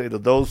would you say to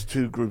those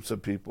two groups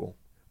of people?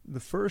 The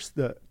first,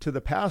 to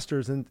the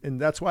pastors, and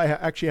that's why I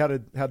actually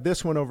had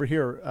this one over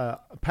here,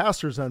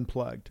 Pastors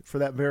Unplugged, for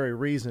that very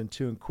reason,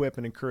 to equip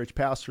and encourage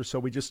pastors. So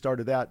we just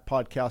started that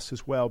podcast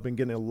as well. Been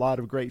getting a lot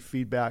of great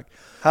feedback.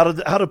 How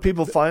do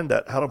people find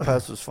that? How do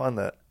pastors find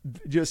that?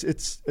 Just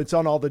it's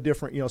on all the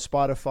different,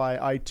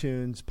 Spotify,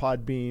 iTunes,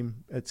 Podbeam.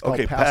 It's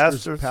called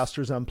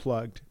Pastors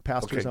Unplugged.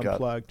 Pastors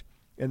Unplugged,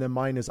 and then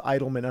mine is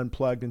Idleman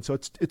Unplugged, and so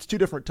it's two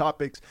different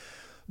topics.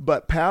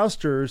 But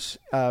pastors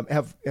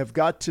have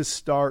got to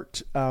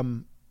start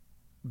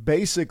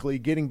basically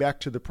getting back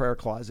to the prayer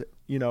closet,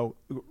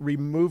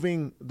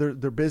 removing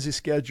their busy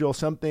schedule,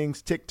 some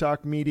things,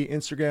 TikTok, media,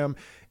 Instagram.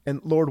 And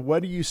Lord,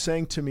 what are you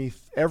saying to me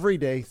every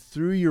day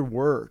through your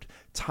word?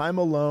 Time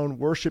alone,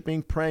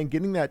 worshiping, praying,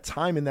 getting that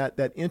time in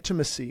that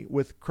intimacy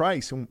with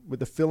Christ and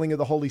with the filling of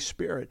the Holy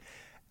Spirit.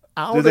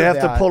 Do they have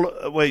to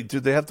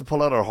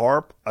pull out a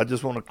harp? I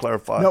just want to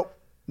clarify.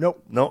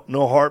 Nope.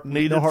 No harp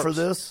needed for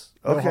this?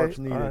 No Okay. harps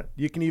needed. Right.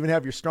 You can even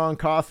have your strong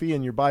coffee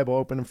and your Bible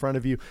open in front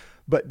of you.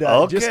 But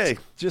Okay.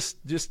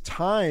 just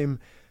time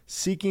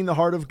seeking the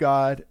heart of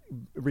God,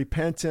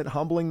 repentant,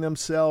 humbling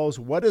themselves.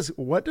 What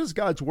does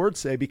God's word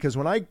say? Because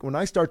when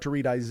I start to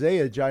read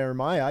Isaiah,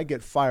 Jeremiah, I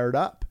get fired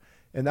up.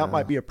 And that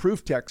might be a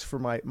proof text for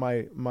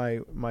my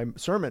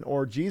sermon,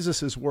 or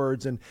Jesus's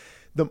words. And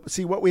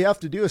see, what we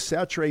have to do is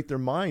saturate their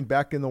mind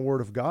back in the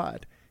Word of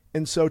God.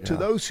 And so to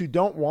those who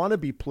don't want to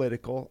be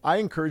political, I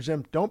encourage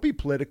them, don't be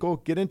political.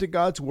 Get into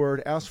God's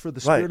Word. Ask for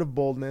the spirit of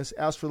boldness.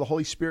 Ask for the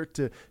Holy Spirit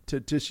to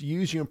just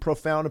use you in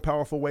profound and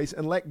powerful ways,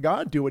 and let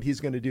God do what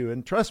he's going to do.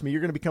 And trust me, you're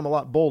going to become a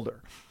lot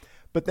bolder.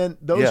 But then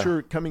those who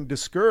are coming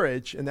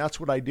discouraged, and that's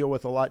what I deal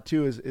with a lot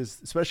too, is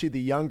especially the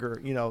younger,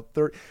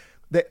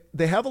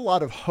 they have a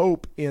lot of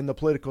hope in the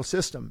political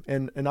system.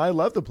 And I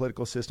love the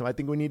political system. I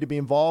think we need to be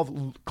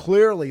involved.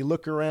 Clearly,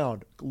 look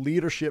around.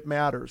 Leadership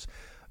matters.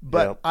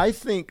 But I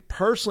think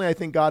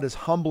God is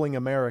humbling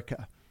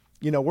America.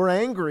 We're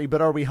angry,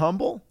 but are we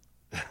humble?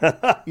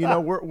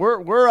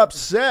 We're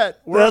upset.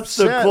 That's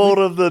the quote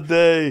of the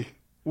day.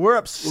 We're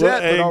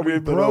upset, but are we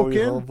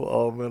broken?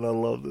 Oh man, I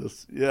love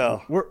this.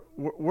 Yeah.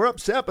 We're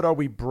upset, but are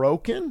we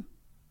broken?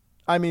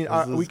 I mean,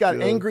 we got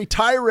good. angry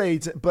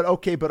tirades, but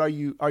are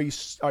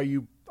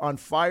you on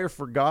fire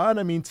for God?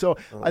 I mean, so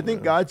I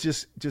think God's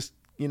just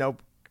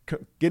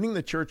getting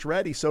the church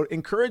ready. So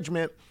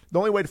encouragement, the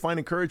only way to find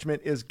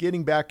encouragement is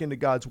getting back into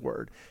God's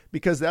word,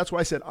 because that's why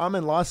I said I'm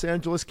in Los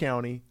Angeles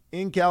County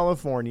in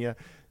California.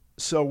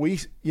 So we,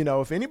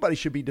 if anybody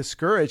should be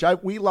discouraged,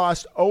 we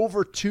lost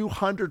over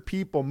 200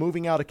 people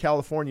moving out of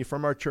California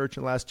from our church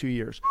in the last 2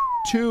 years.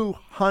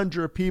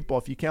 200 people,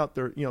 if you count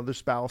their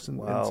spouse and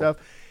stuff.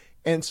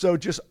 And so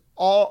just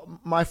all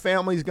my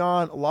family's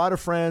gone, a lot of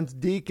friends,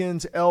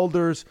 deacons,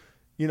 elders,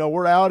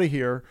 we're out of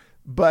here.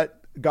 But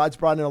God's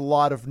brought in a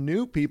lot of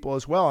new people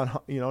as well. And,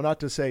 not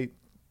to say,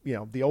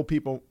 the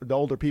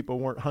older people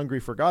weren't hungry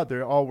for God.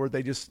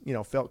 They just,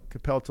 felt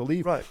compelled to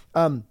leave. Right.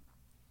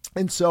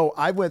 And so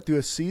I went through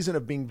a season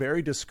of being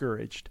very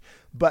discouraged.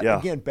 But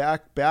again,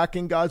 back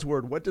in God's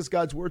word, what does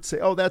God's word say?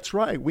 Oh, that's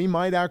right. We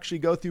might actually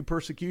go through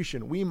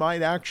persecution. We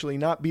might actually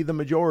not be the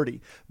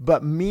majority.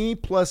 But me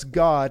plus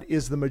God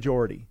is the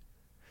majority.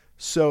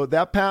 So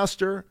that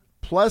pastor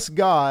plus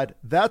God,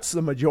 that's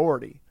the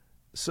majority.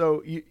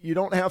 So you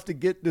don't have to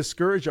get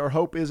discouraged. Our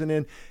hope isn't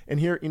in. And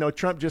here,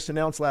 Trump just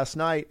announced last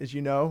night, as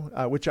you know,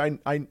 which I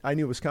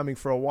knew was coming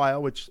for a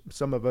while, which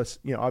some of us,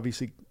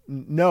 obviously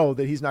know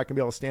that he's not going to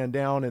be able to stand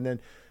down. And then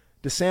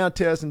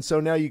DeSantis. And so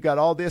now you got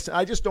all this.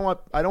 I don't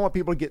want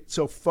people to get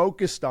so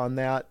focused on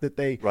that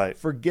they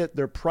forget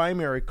their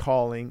primary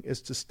calling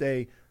is to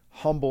stay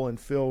humble and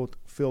filled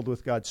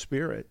with God's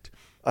Spirit.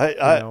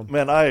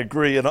 Man, I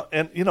agree.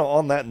 And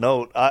on that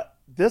note,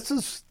 this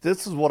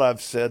is what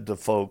I've said to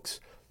folks.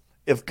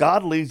 If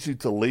God leads you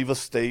to leave a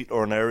state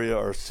or an area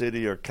or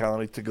city or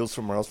county to go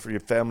somewhere else for your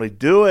family,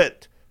 do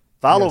it.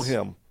 Follow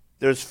him.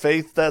 There's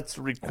faith that's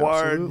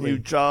required, Absolutely. new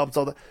jobs,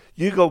 all that.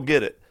 You go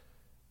get it.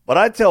 But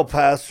I tell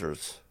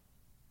pastors,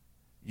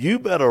 you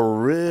better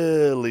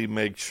really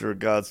make sure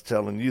God's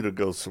telling you to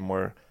go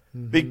somewhere.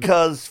 Mm-hmm.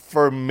 Because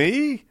for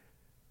me,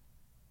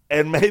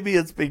 and maybe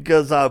it's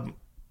because I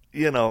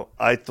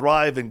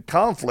thrive in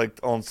conflict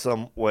on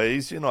some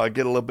ways, I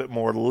get a little bit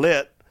more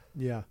lit,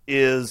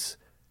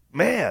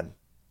 man,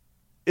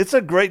 it's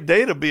a great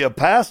day to be a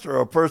pastor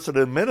or a person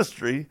in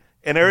ministry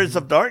in areas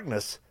of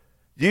darkness.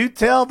 You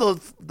tell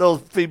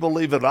those people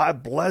leaving, I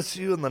bless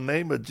you in the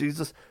name of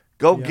Jesus.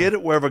 Go get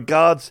it wherever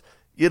God's,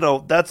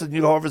 that's a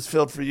new harvest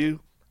field for you.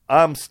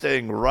 I'm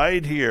staying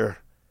right here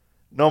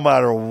no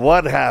matter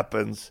what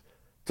happens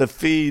to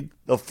feed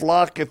the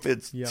flock if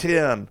it's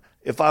 10,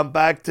 if I'm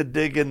back to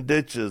digging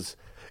ditches,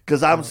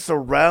 because I'm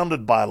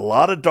surrounded by a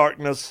lot of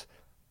darkness.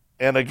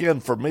 And again,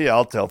 for me,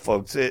 I'll tell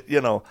folks,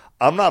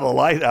 I'm not a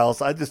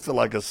lighthouse. I just feel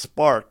like a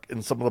spark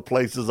in some of the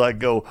places I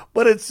go.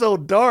 But it's so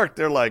dark.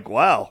 They're like,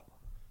 wow,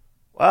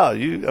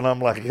 you. And I'm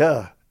like,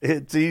 yeah,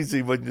 it's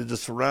easy when you're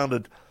just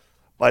surrounded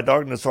by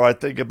darkness. Or I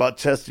think about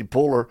Chesty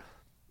Puller.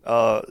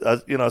 I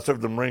served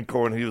in the Marine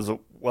Corps, and he was a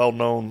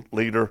well-known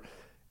leader.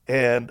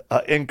 And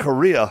in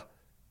Korea,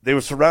 they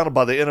were surrounded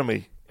by the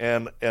enemy.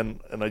 And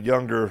a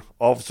younger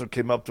officer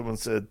came up to him and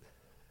said,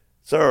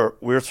 sir,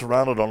 we're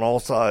surrounded on all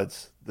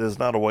sides. There's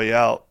not a way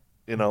out,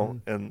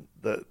 and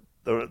the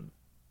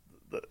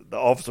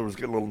officer was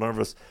getting a little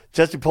nervous.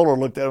 Chesty Puller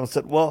looked at him and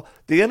said, well,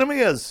 the enemy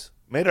has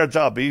made our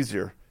job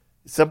easier,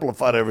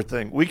 simplified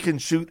everything. We can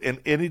shoot in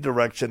any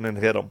direction and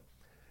hit them.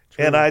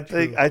 True, and I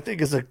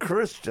think as a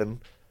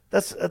Christian,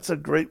 that's a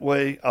great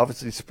way,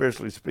 obviously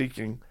spiritually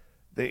speaking,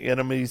 the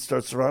enemy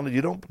starts surrounding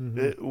you.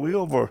 We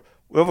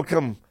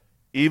overcome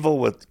evil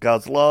with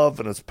God's love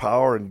and his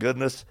power and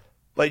goodness.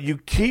 But you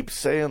keep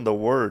saying the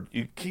word.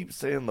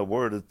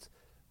 It's,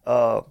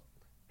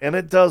 and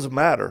it does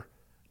matter.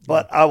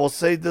 But I will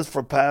say this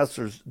for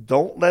pastors: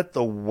 don't let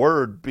the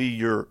word be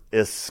your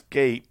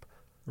escape,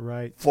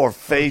 for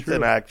faith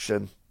and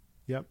action.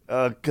 Yep.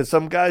 Because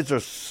some guys are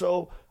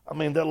so.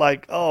 They're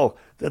like,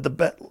 they're the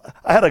best.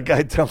 I had a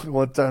guy tell me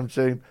one time,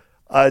 Shane.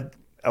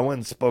 I went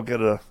and spoke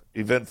at a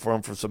event for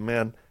him for some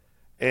men,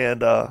 and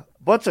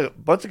bunch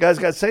of guys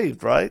got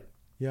saved. Right?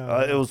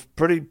 Yeah. It was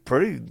pretty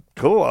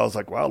cool. I was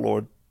like, wow,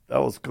 Lord,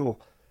 that was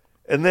cool.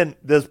 And then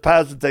this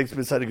pastor takes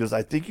me aside. He goes,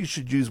 I think you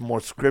should use more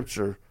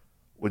scripture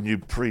when you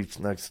preach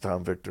next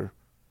time, Victor.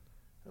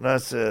 And I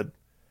said,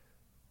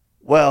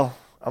 well,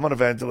 I'm an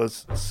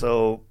evangelist,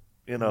 so,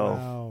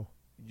 Wow.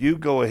 you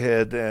go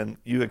ahead and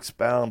you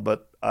expound,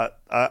 but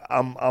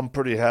I'm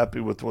pretty happy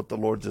with what the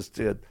Lord just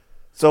did.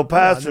 So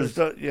pastors,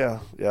 yeah.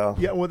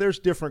 Yeah, well, there's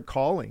different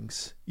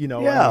callings, Yeah.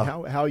 I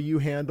mean, how you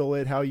handle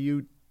it, how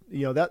you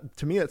that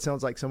to me, it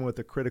sounds like someone with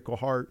a critical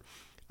heart.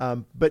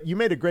 But you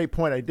made a great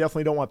point. I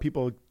definitely don't want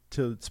people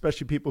to,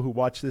 especially people who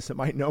watch this that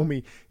might know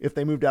me, if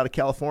they moved out of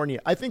California.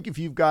 I think if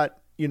you've got,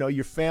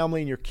 your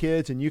family and your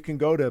kids and you can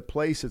go to a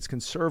place that's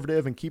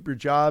conservative and keep your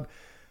job,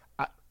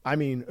 I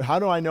mean, how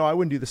do I know? I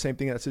wouldn't do the same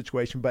thing in that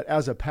situation. But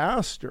as a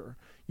pastor,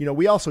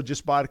 we also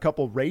just bought a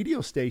couple of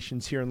radio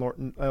stations here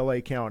in LA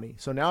County.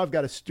 So now I've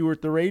got to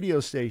steward the radio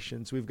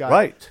stations. We've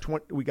got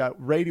we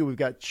got radio, we've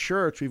got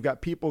church, we've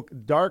got people,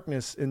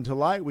 darkness into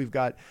light. We've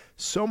got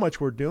so much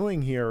we're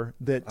doing here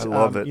that I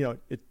love it.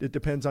 It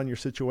depends on your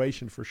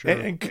situation for sure.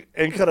 And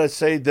could I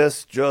say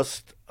this,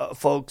 just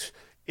folks,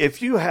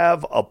 if you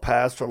have a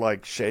pastor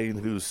like Shane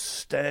who's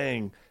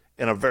staying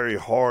in a very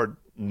hard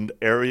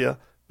area,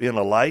 being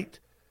a light,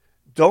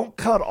 don't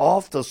cut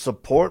off the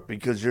support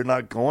because you're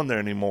not going there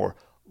anymore.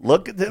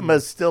 Look at them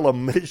as still a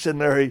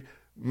missionary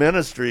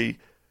ministry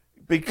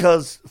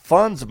because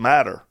funds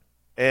matter.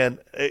 And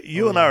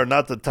you and I are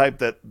not the type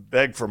that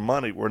beg for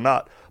money. We're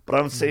not. But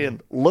I'm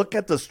saying look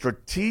at the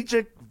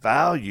strategic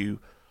value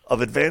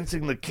of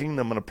advancing the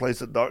kingdom in a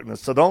place of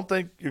darkness. So don't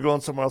think you're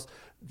going somewhere else.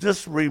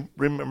 Just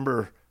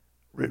remember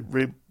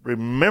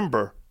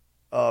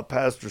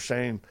Pastor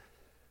Shane,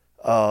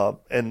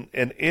 and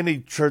any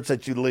church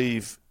that you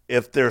leave,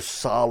 if they're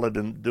solid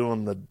in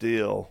doing the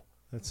deal.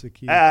 That's the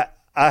key. I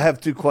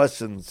have two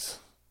questions.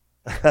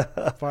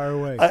 Fire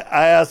away.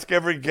 I ask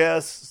every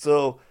guest.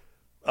 So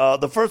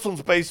the first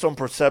one's based on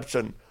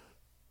perception.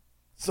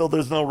 So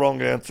there's no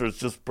wrong answer. It's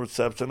just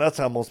perception. That's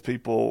how most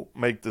people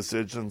make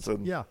decisions.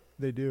 And yeah,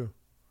 they do.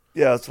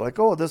 Yeah, it's like,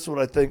 oh, this is what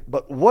I think.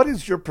 But what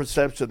is your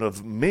perception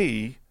of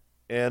me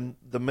and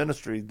the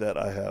ministry that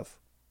I have?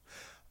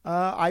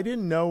 I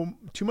didn't know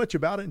too much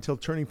about it until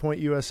Turning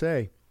Point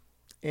USA.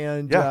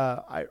 And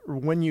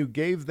when you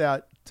gave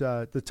that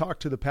the talk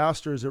to the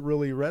pastors, it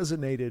really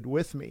resonated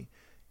with me.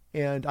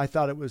 And I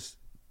thought it was,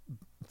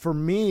 for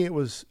me, it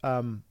was,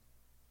 I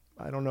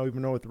don't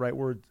even know what the right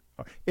word.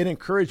 It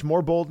encouraged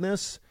more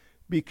boldness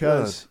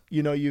because,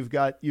 you've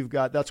got,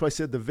 that's why I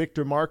said the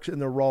Victor Marks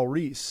and the Raul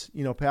Reese,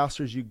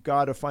 pastors, you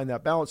got to find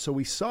that balance. So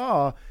we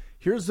saw,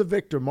 here's the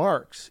Victor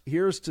Marks.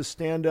 Here's to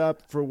stand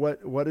up for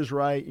what is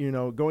right,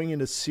 going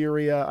into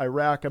Syria,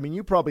 Iraq. I mean,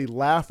 you probably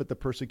laugh at the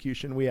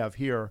persecution we have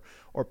here,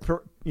 or,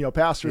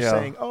 pastors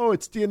saying, oh,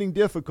 it's getting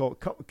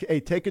difficult.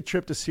 Hey, take a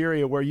trip to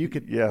Syria where you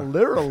could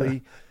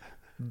literally,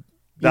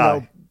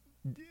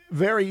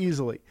 very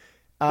easily.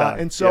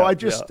 And so I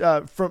just,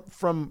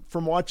 from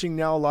watching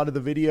now a lot of the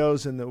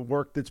videos and the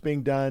work that's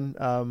being done,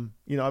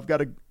 I've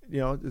got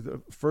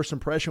the first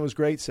impression was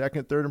great.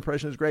 Second, third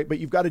impression was great, but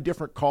you've got a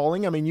different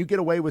calling. I mean, you get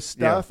away with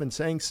stuff and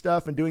saying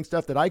stuff and doing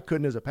stuff that I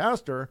couldn't as a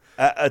pastor.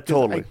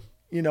 Totally.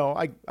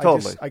 I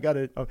got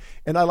to,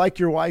 and I like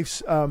your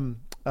wife's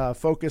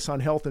focus on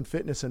health and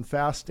fitness and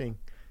fasting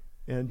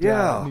and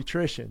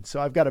nutrition. So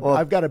I've got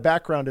a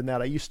background in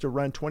that. I used to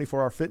run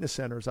 24-hour fitness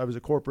centers. I was a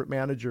corporate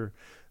manager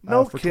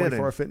for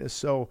 24-hour fitness.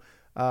 So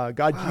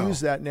God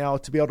used that now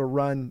to be able to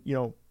run,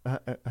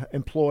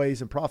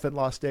 employees and profit and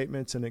loss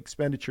statements and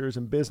expenditures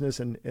and business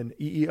and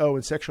EEO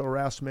and sexual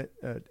harassment,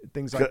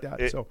 things like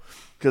that. So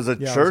because a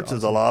church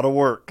is a lot of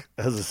work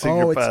as a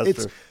senior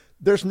pastor.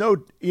 There's no,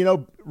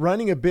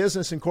 running a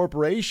business and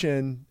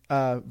corporation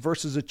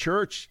versus a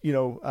church,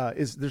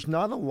 there's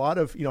not a lot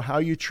of, how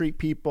you treat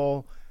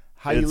people,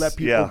 how you let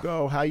people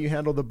go, how you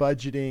handle the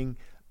budgeting.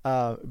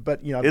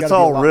 But it's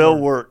all real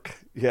work.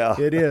 Yeah,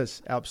 it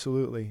is.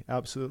 Absolutely.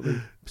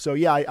 So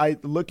I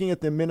looking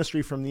at the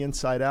ministry from the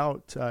inside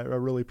out, I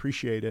really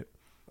appreciate it.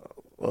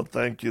 Well,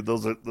 thank you.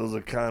 Those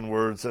are kind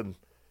words. And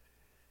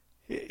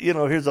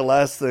here's the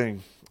last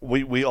thing.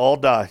 We all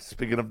die.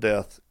 Speaking of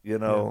death,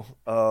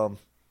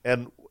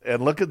 and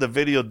look at the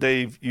video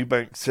Dave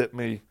Eubank sent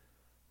me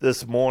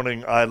this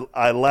morning.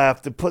 I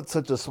laughed. It put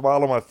such a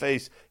smile on my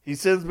face. He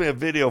sends me a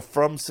video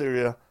from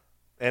Syria,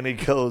 and he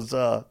goes,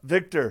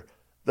 Victor,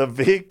 the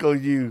vehicle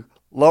you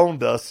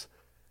loaned us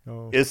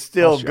is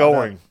still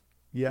going.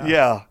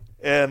 Yeah.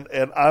 And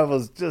I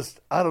was just,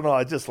 I don't know,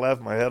 I just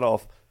laughed my head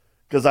off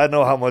because I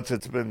know how much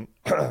it's been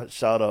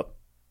shot up.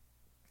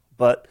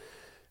 But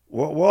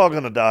we're all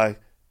going to die.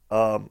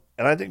 And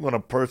I think when a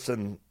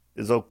person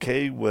is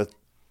okay with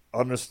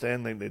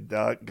understanding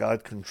that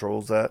God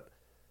controls that,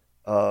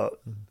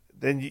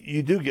 then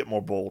you do get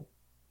more bold.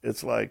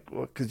 It's like,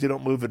 because you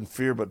don't move in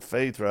fear but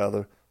faith,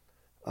 rather.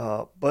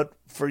 But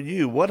for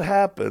you, what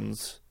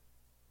happens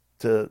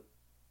to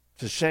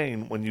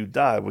Shane when you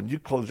die, when you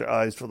close your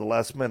eyes for the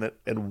last minute,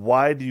 and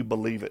why do you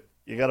believe it?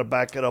 You got to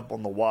back it up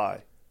on the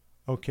why.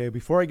 Okay,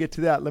 before I get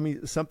to that,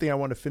 something I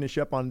want to finish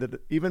up on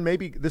that even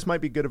maybe this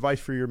might be good advice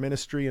for your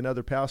ministry and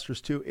other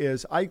pastors too,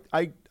 is I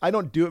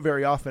don't do it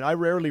very often. I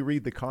rarely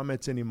read the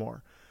comments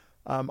anymore.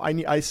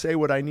 I say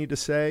what I need to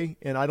say,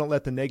 and I don't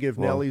let the negative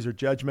Nellies or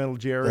judgmental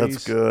Jerrys.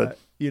 That's good.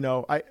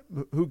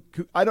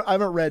 I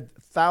haven't read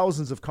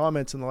thousands of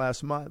comments in the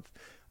last month.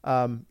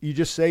 You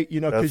just say,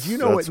 because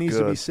what needs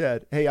to be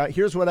said. Hey,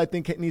 here's what I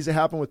think needs to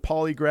happen with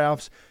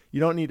polygraphs. You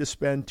don't need to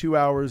spend 2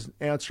 hours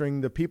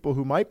answering the people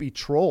who might be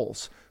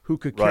trolls, who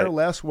could care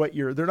less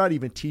they're not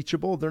even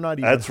teachable. They're not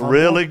even That's humble.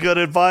 really good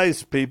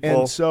advice,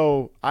 people. And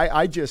so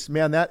I just,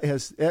 man, that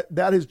has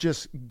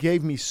just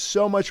gave me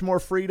so much more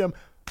freedom.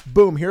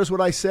 Boom, here's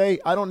what I say.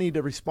 I don't need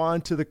to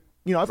respond to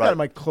I've got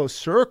my close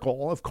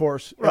circle, of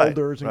course,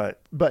 elders,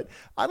 but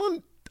I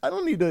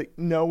don't need to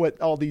know what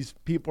all these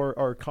people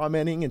are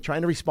commenting and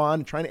trying to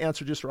respond and trying to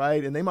answer just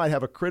right. And they might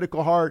have a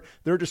critical heart.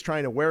 They're just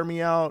trying to wear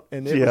me out.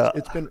 And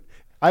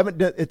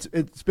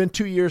it's been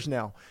 2 years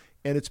now,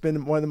 and it's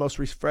been one of the most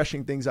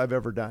refreshing things I've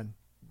ever done.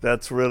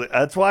 That's why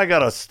I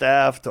got a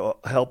staff to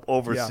help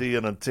oversee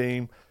and a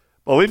team.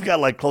 Well, we've got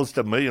like close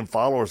to 1 million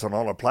followers on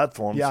all our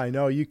platforms. Yeah, I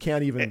know. You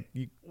can't even.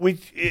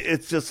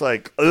 It's just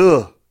like,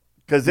 ugh.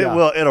 Because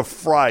it'll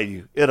fry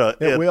you. It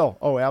will.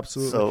 Oh,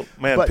 absolutely. So,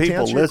 man, but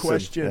people to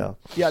listen.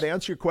 To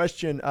answer your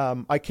question,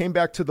 I came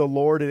back to the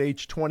Lord at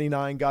age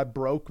 29. God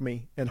broke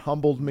me and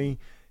humbled me,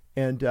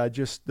 and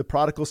just the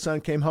prodigal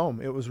son came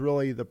home. It was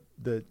really the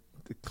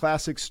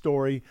classic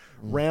story.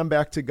 Ran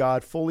back to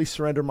God, fully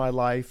surrendered my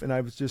life, and I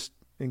was just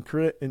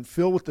and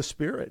filled with the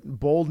Spirit, and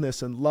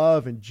boldness and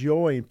love and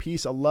joy and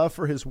peace, a love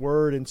for His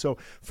Word. And so,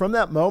 from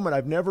that moment,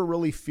 I've never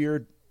really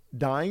feared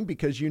dying,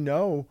 because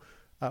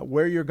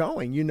where you're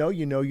going.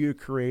 You're a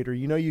creator.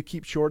 You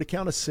keep short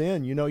account of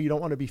sin. You don't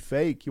want to be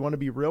fake. You want to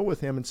be real with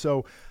Him. And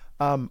so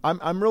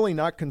I'm really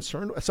not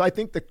concerned. So I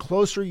think the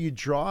closer you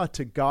draw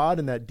to God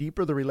and that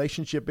deeper the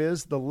relationship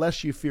is, the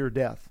less you fear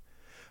death.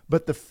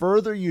 But the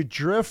further you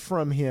drift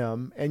from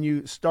Him and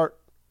you start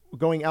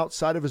going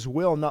outside of His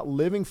will, not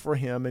living for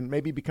Him, and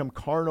maybe become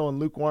carnal and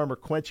lukewarm or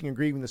quenching and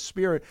grieving the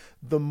Spirit,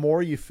 the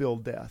more you feel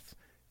death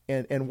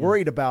and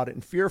worried about it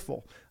and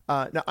fearful.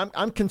 Now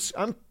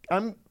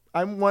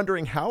I'm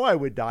wondering how I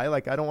would die.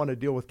 Like, I don't want to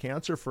deal with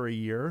cancer for a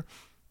year,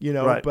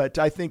 but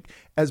I think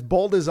as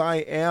bold as I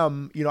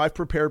am, I've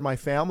prepared my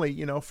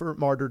family, for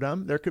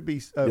martyrdom. There could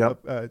be,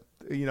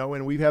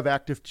 and we have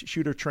active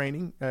shooter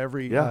training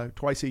every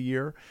twice a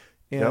year,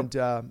 and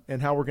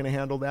how we're going to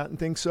handle that and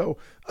things. So,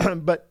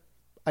 but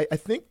I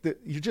think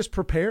that you're just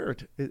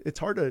prepared. It's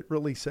hard to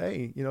really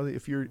say,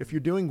 if you're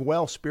doing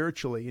well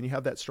spiritually and you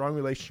have that strong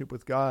relationship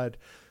with God,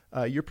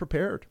 you're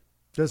prepared.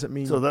 Doesn't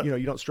mean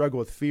you don't struggle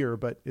with fear,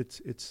 but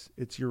it's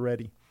you're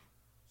ready.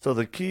 So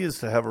the key is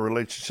to have a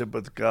relationship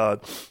with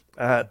God.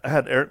 I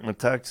had Eric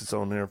Metaxas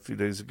on there a few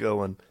days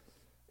ago, and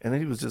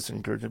he was just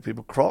encouraging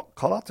people,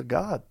 call out to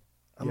God.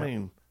 I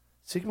mean,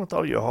 seek Him with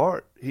all your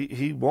heart.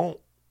 He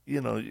won't,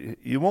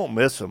 you won't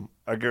miss Him.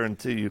 I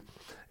guarantee you.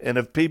 And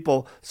if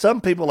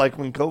some people, like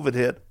when COVID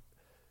hit,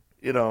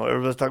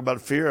 everybody's talking about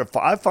fear.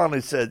 I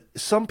finally said,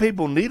 some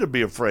people need to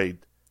be afraid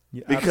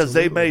because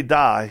they may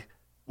die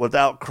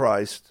without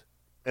Christ.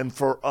 And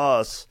for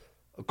us,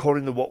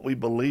 according to what we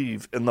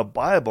believe in the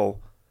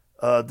Bible,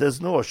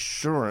 there's no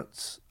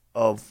assurance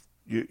of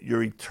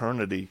your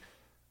eternity.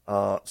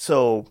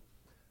 So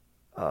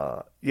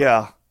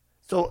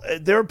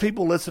there are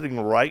people listening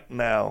right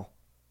now,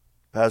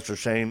 Pastor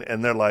Shane,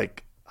 and they're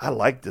like, I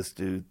like this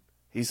dude.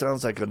 He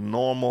sounds like a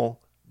normal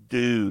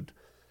dude,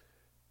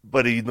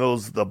 but he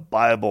knows the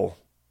Bible.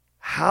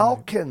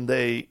 How can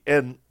they,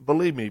 and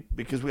believe me,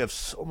 because we have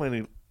so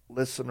many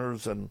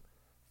listeners and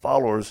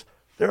followers,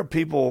 there are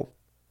people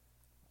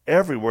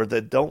everywhere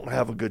that don't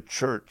have a good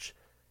church.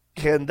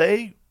 Can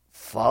they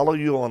follow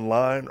you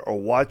online or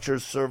watch your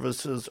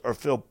services or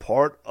feel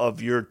part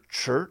of your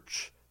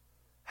church?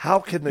 How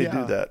can they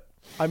do that?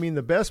 I mean,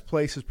 the best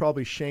place is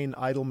probably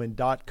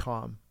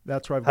ShaneIdleman.com.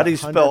 That's where I've got How do you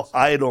spell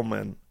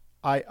Idleman?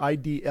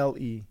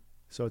 IDLE.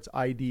 So it's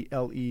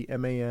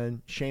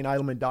IDLEMAN,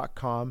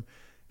 ShaneIdleman.com.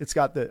 It's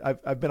got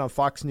I've been on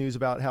Fox News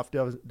about half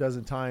a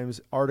dozen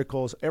times,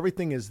 articles,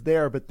 everything is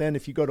there. But then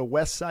if you go to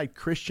Westside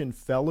Christian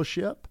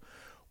Fellowship,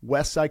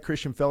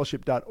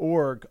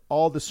 westsidechristianfellowship.org,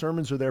 all the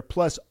sermons are there.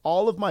 Plus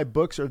all of my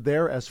books are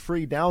there as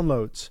free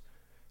downloads.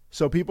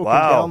 So people can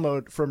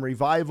download from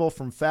revival,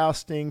 from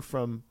fasting,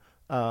 from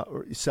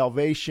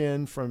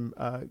salvation, from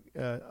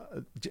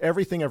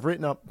everything I've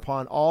written up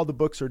upon. All the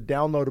books are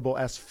downloadable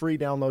as free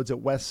downloads at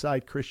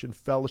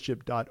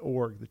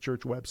westsidechristianfellowship.org, the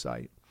church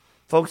website.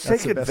 Folks,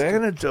 take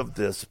advantage of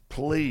this,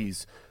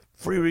 please.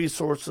 Free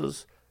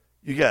resources.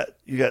 You got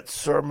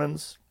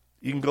sermons.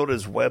 You can go to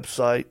his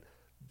website.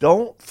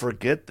 Don't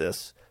forget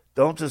this.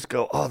 Don't just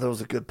go, oh, that was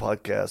a good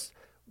podcast.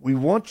 We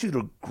want you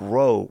to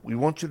grow. We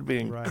want you to be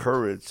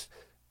encouraged.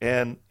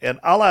 And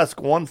I'll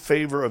ask one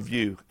favor of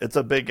you. It's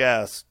a big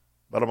ask,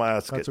 but I'm going to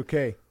ask it. That's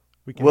okay.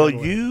 Will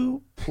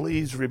you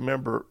please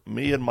remember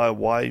me and my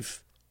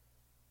wife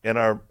and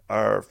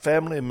our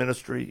family and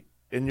ministry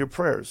in your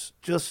prayers?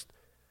 Just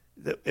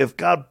if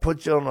God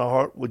put you on the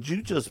heart, would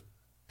you just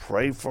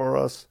pray for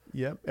us?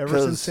 Yep. Ever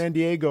since San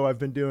Diego, I've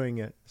been doing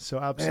it. So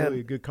absolutely,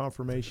 man, good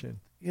confirmation.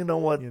 You know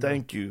what?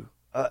 Thank you.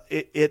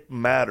 It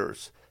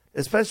matters,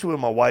 especially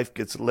when my wife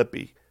gets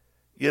lippy.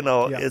 You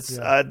know,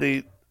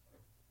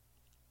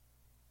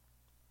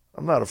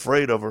 I'm not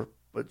afraid of her,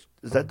 but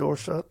is that door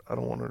shut? I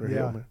don't want her to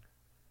hear me.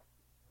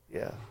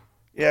 Yeah.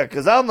 Yeah,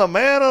 because I'm the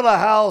man of the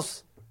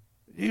house.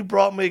 You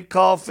brought me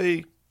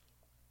coffee.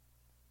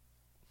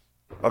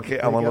 Okay,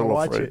 I'm a little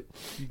afraid.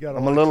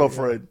 I'm a little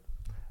afraid.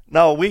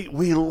 No, we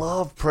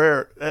love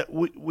prayer.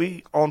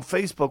 We on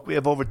Facebook, we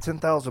have over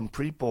 10,000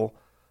 people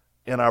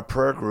in our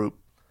prayer group.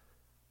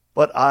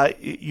 But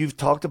you've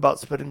talked about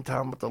spending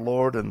time with the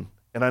Lord, and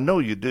I know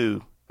you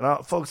do.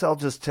 And folks, I'll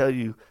just tell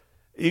you,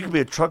 you can be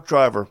a truck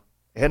driver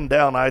heading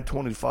down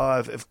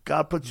I-25. If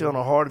God puts you on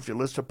a heart, if you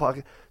listen to a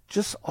pocket,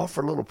 just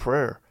offer a little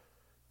prayer,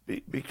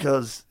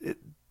 because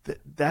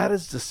that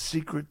is the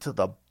secret to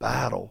the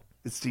battle.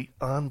 It's the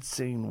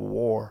unseen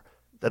war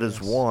that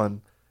is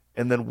won,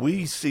 and then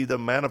we see the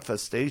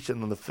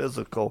manifestation in the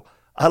physical.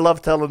 I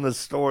love telling this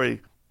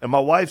story, and my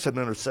wife's an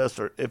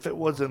intercessor. If it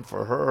wasn't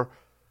for her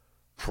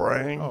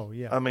praying,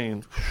 I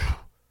mean,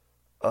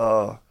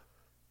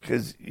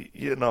 because,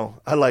 you know,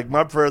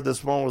 my prayer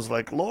this morning was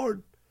like,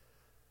 Lord,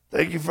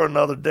 thank you for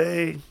another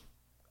day.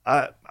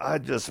 I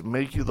just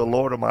make you the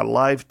Lord of my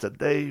life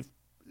today.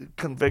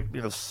 Convict me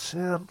of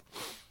sin.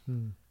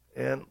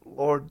 And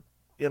Lord,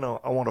 you know,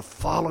 I want to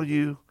follow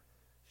you.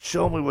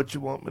 Show me what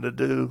you want me to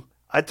do.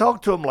 I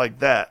talk to him like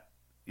that,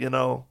 you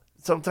know.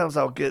 Sometimes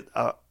I'll get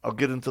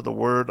into the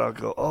Word. I'll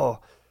go, oh,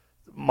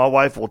 my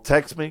wife will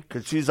text me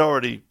because she's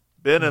already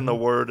been in the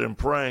Word and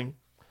praying,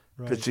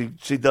 because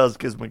she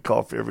gives me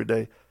coffee every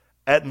day.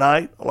 At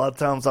night, a lot of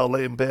times I'll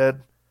lay in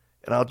bed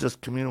and I'll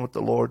just commune with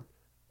the Lord.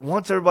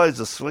 Once everybody's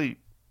asleep,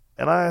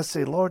 and I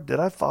say, Lord, did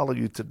I follow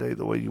you today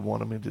the way you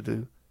wanted me to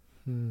do?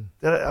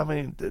 Did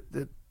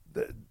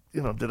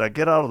I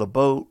get out of the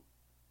boat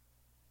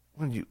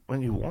when you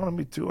wanted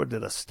me to, or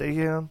did I stay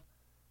in?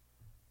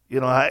 You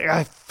know,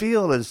 I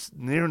feel his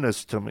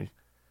nearness to me.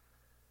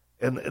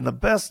 And the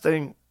best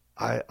thing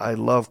I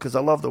love, because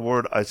I love the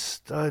Word, I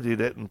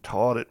studied it and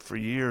taught it for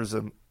years,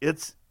 and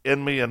it's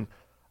in me, and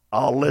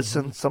I'll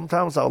listen.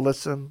 Sometimes I'll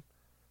listen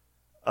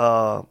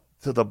to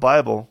the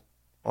Bible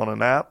on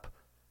an app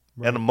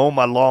and mow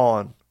my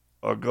lawn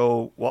or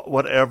go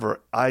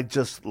whatever. I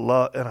just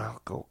love, and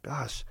I'll go,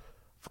 gosh,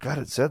 I forgot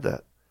it said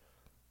that.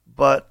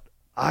 But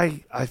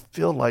I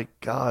feel like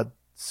God's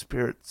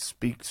Spirit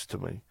speaks to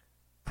me,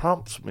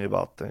 prompts me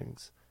about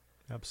things.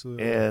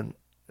 Absolutely. And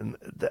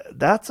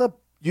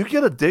you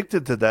get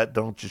addicted to that,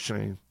 don't you,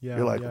 Shane? Yeah.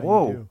 You're like,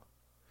 whoa. You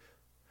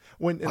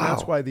and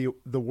that's why the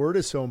Word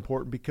is so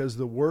important, because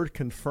the Word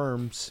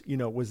confirms, you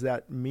know, was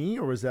that me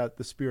or was that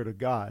the Spirit of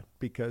God?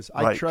 Because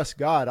I trust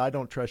God. I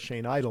don't trust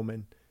Shane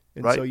Idleman.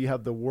 And so you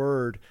have the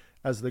Word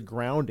as the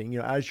grounding, you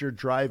know, as you're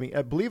driving.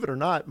 Believe it or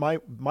not,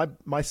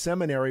 my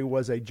seminary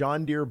was a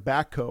John Deere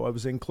backhoe. I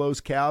was in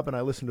closed cab, and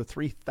I listened to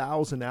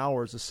 3,000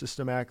 hours of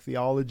systematic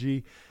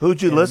theology.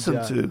 Who'd you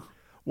listen to?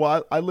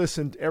 Well, I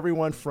listened to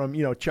everyone from,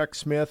 you know, Chuck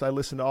Smith. I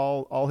listened to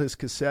all his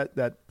cassette,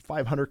 that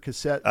 500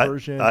 cassette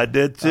version. I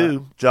did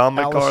too. John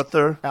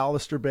MacArthur.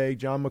 Alistair Begg,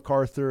 John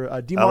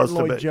MacArthur, D. Martin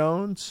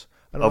Lloyd-Jones.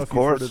 I don't know if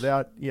you've heard of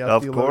that. Yeah,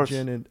 of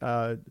theologian.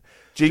 And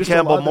G.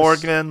 Campbell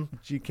Morgan.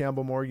 G.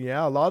 Campbell Morgan.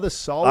 Yeah, a lot of the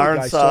solid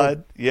Ironside. guys.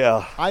 So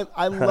yeah.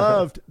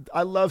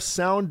 I love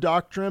sound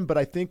doctrine, but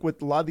I think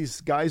what a lot of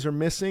these guys are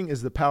missing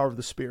is the power of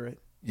the Spirit.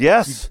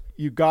 Yes.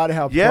 You got to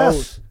have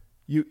both.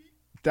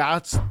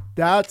 That's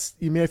I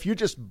mean, if you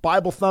just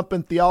Bible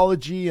thumping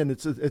theology and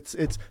it's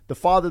the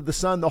Father, the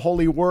Son, the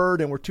Holy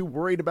Word, and we're too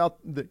worried about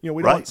we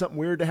don't want something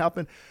weird to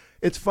happen.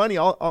 It's funny.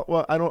 I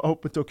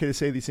hope it's okay to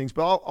say these things,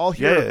 but I'll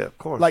hear of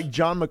course, like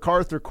John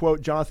MacArthur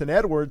quote Jonathan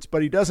Edwards,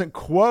 but he doesn't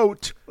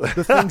quote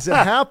the things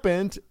that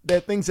happened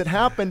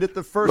at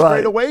the First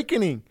Great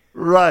Awakening.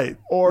 Right.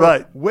 Or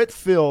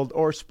Whitfield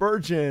or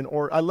Spurgeon,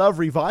 or I love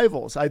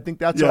revivals. I think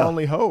that's our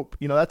only hope.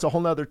 You know, that's a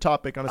whole nother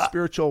topic on a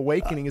spiritual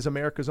awakening is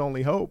America's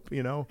only hope,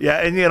 you know? Yeah.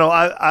 And, you know,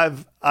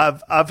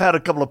 I've had a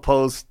couple of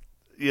posts,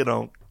 you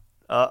know,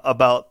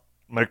 about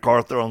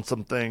MacArthur on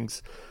some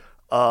things.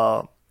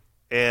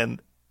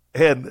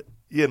 And,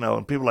 you know,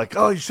 and people are like,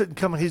 oh, you shouldn't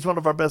come. He's one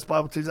of our best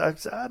Bible teachers. I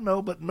say, I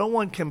know, but no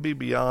one can be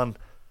beyond,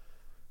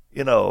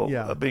 you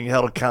know, being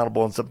held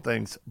accountable on some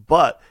things.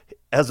 But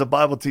as a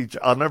Bible teacher,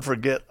 I'll never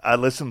forget, I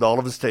listened to all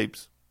of his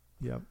tapes.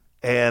 Yeah.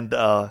 And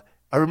I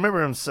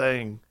remember him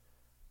saying,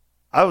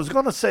 I was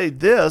going to say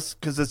this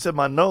because it's in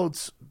my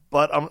notes,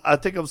 but I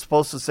think I'm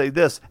supposed to say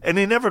this. And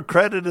he never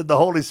credited the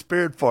Holy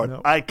Spirit for it.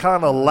 No. I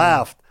kind of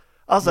laughed.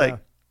 I was like,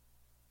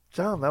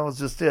 John, that was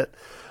just it.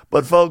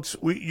 But, folks,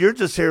 you're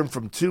just hearing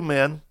from two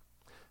men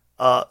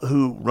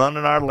who run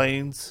in our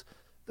lanes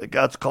that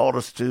God's called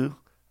us to.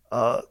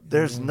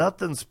 There's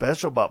nothing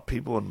special about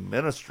people in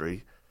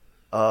ministry.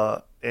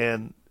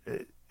 And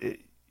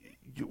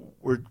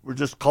we're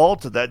just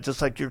called to that,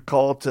 just like you're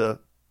called to,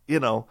 you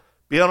know,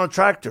 be on a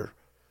tractor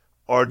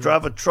or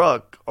drive a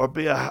truck or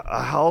be a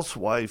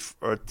housewife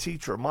or a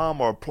teacher, a mom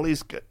or a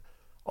police.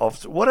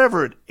 officer,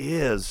 whatever it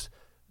is,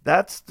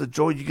 that's the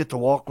joy you get to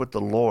walk with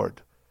the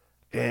Lord.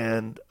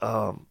 And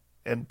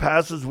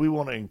pastors, we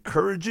want to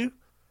encourage you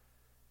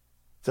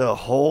to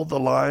hold the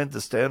line,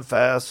 to stand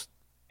fast,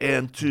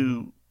 and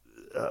to,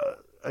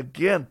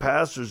 again,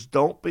 pastors,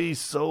 don't be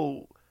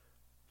so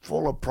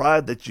full of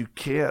pride that you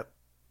can't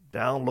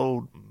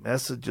download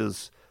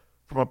messages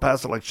from a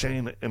pastor like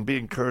Shane and be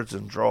encouraged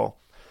and draw.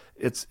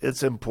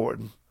 It's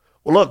important.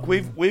 Well, look,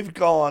 we've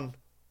gone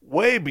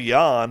way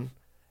beyond,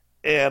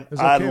 and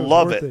okay. I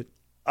love it.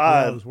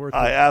 Yeah, it was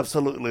I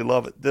absolutely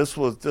love it. This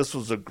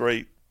was a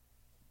great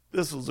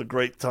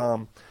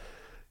time.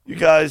 You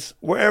guys,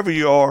 wherever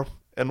you are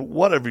and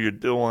whatever you're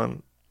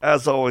doing,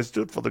 as always,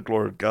 do it for the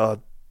glory of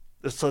God.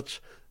 There's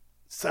such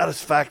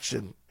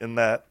satisfaction in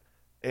that.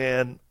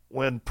 And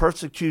when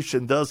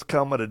persecution does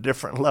come at a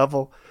different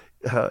level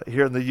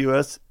here in the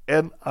U.S.,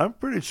 and I'm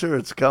pretty sure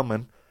it's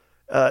coming,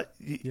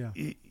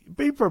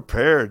 be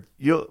prepared.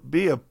 You'll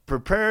be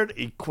prepared,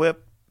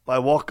 equipped by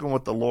walking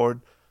with the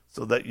Lord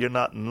so that you're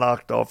not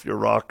knocked off your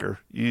rocker.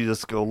 You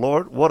just go,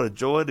 Lord, what a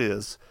joy it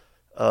is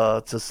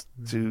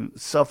to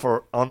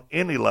suffer on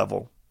any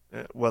level,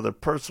 whether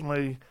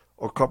personally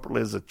or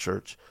corporately as a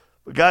church.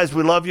 But guys,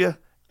 we love you.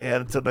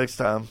 And until next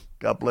time,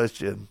 God bless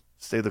you and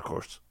stay the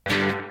course.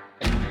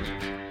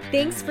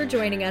 Thanks for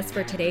joining us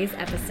for today's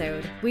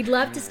episode. We'd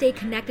love to stay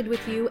connected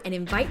with you and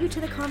invite you to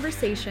the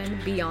conversation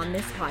beyond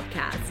this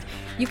podcast.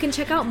 You can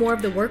check out more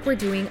of the work we're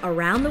doing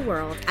around the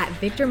world at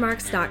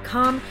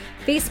victormarks.com,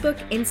 Facebook,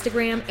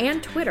 Instagram,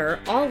 and Twitter,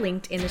 all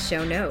linked in the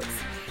show notes.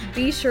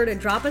 Be sure to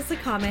drop us a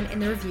comment in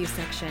the review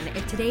section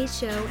if today's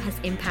show has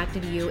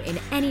impacted you in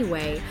any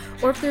way,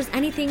 or if there's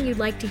anything you'd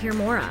like to hear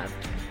more of.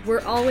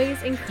 We're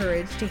always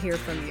encouraged to hear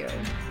from you.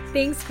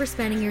 Thanks for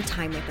spending your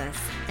time with us.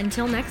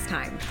 Until next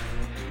time.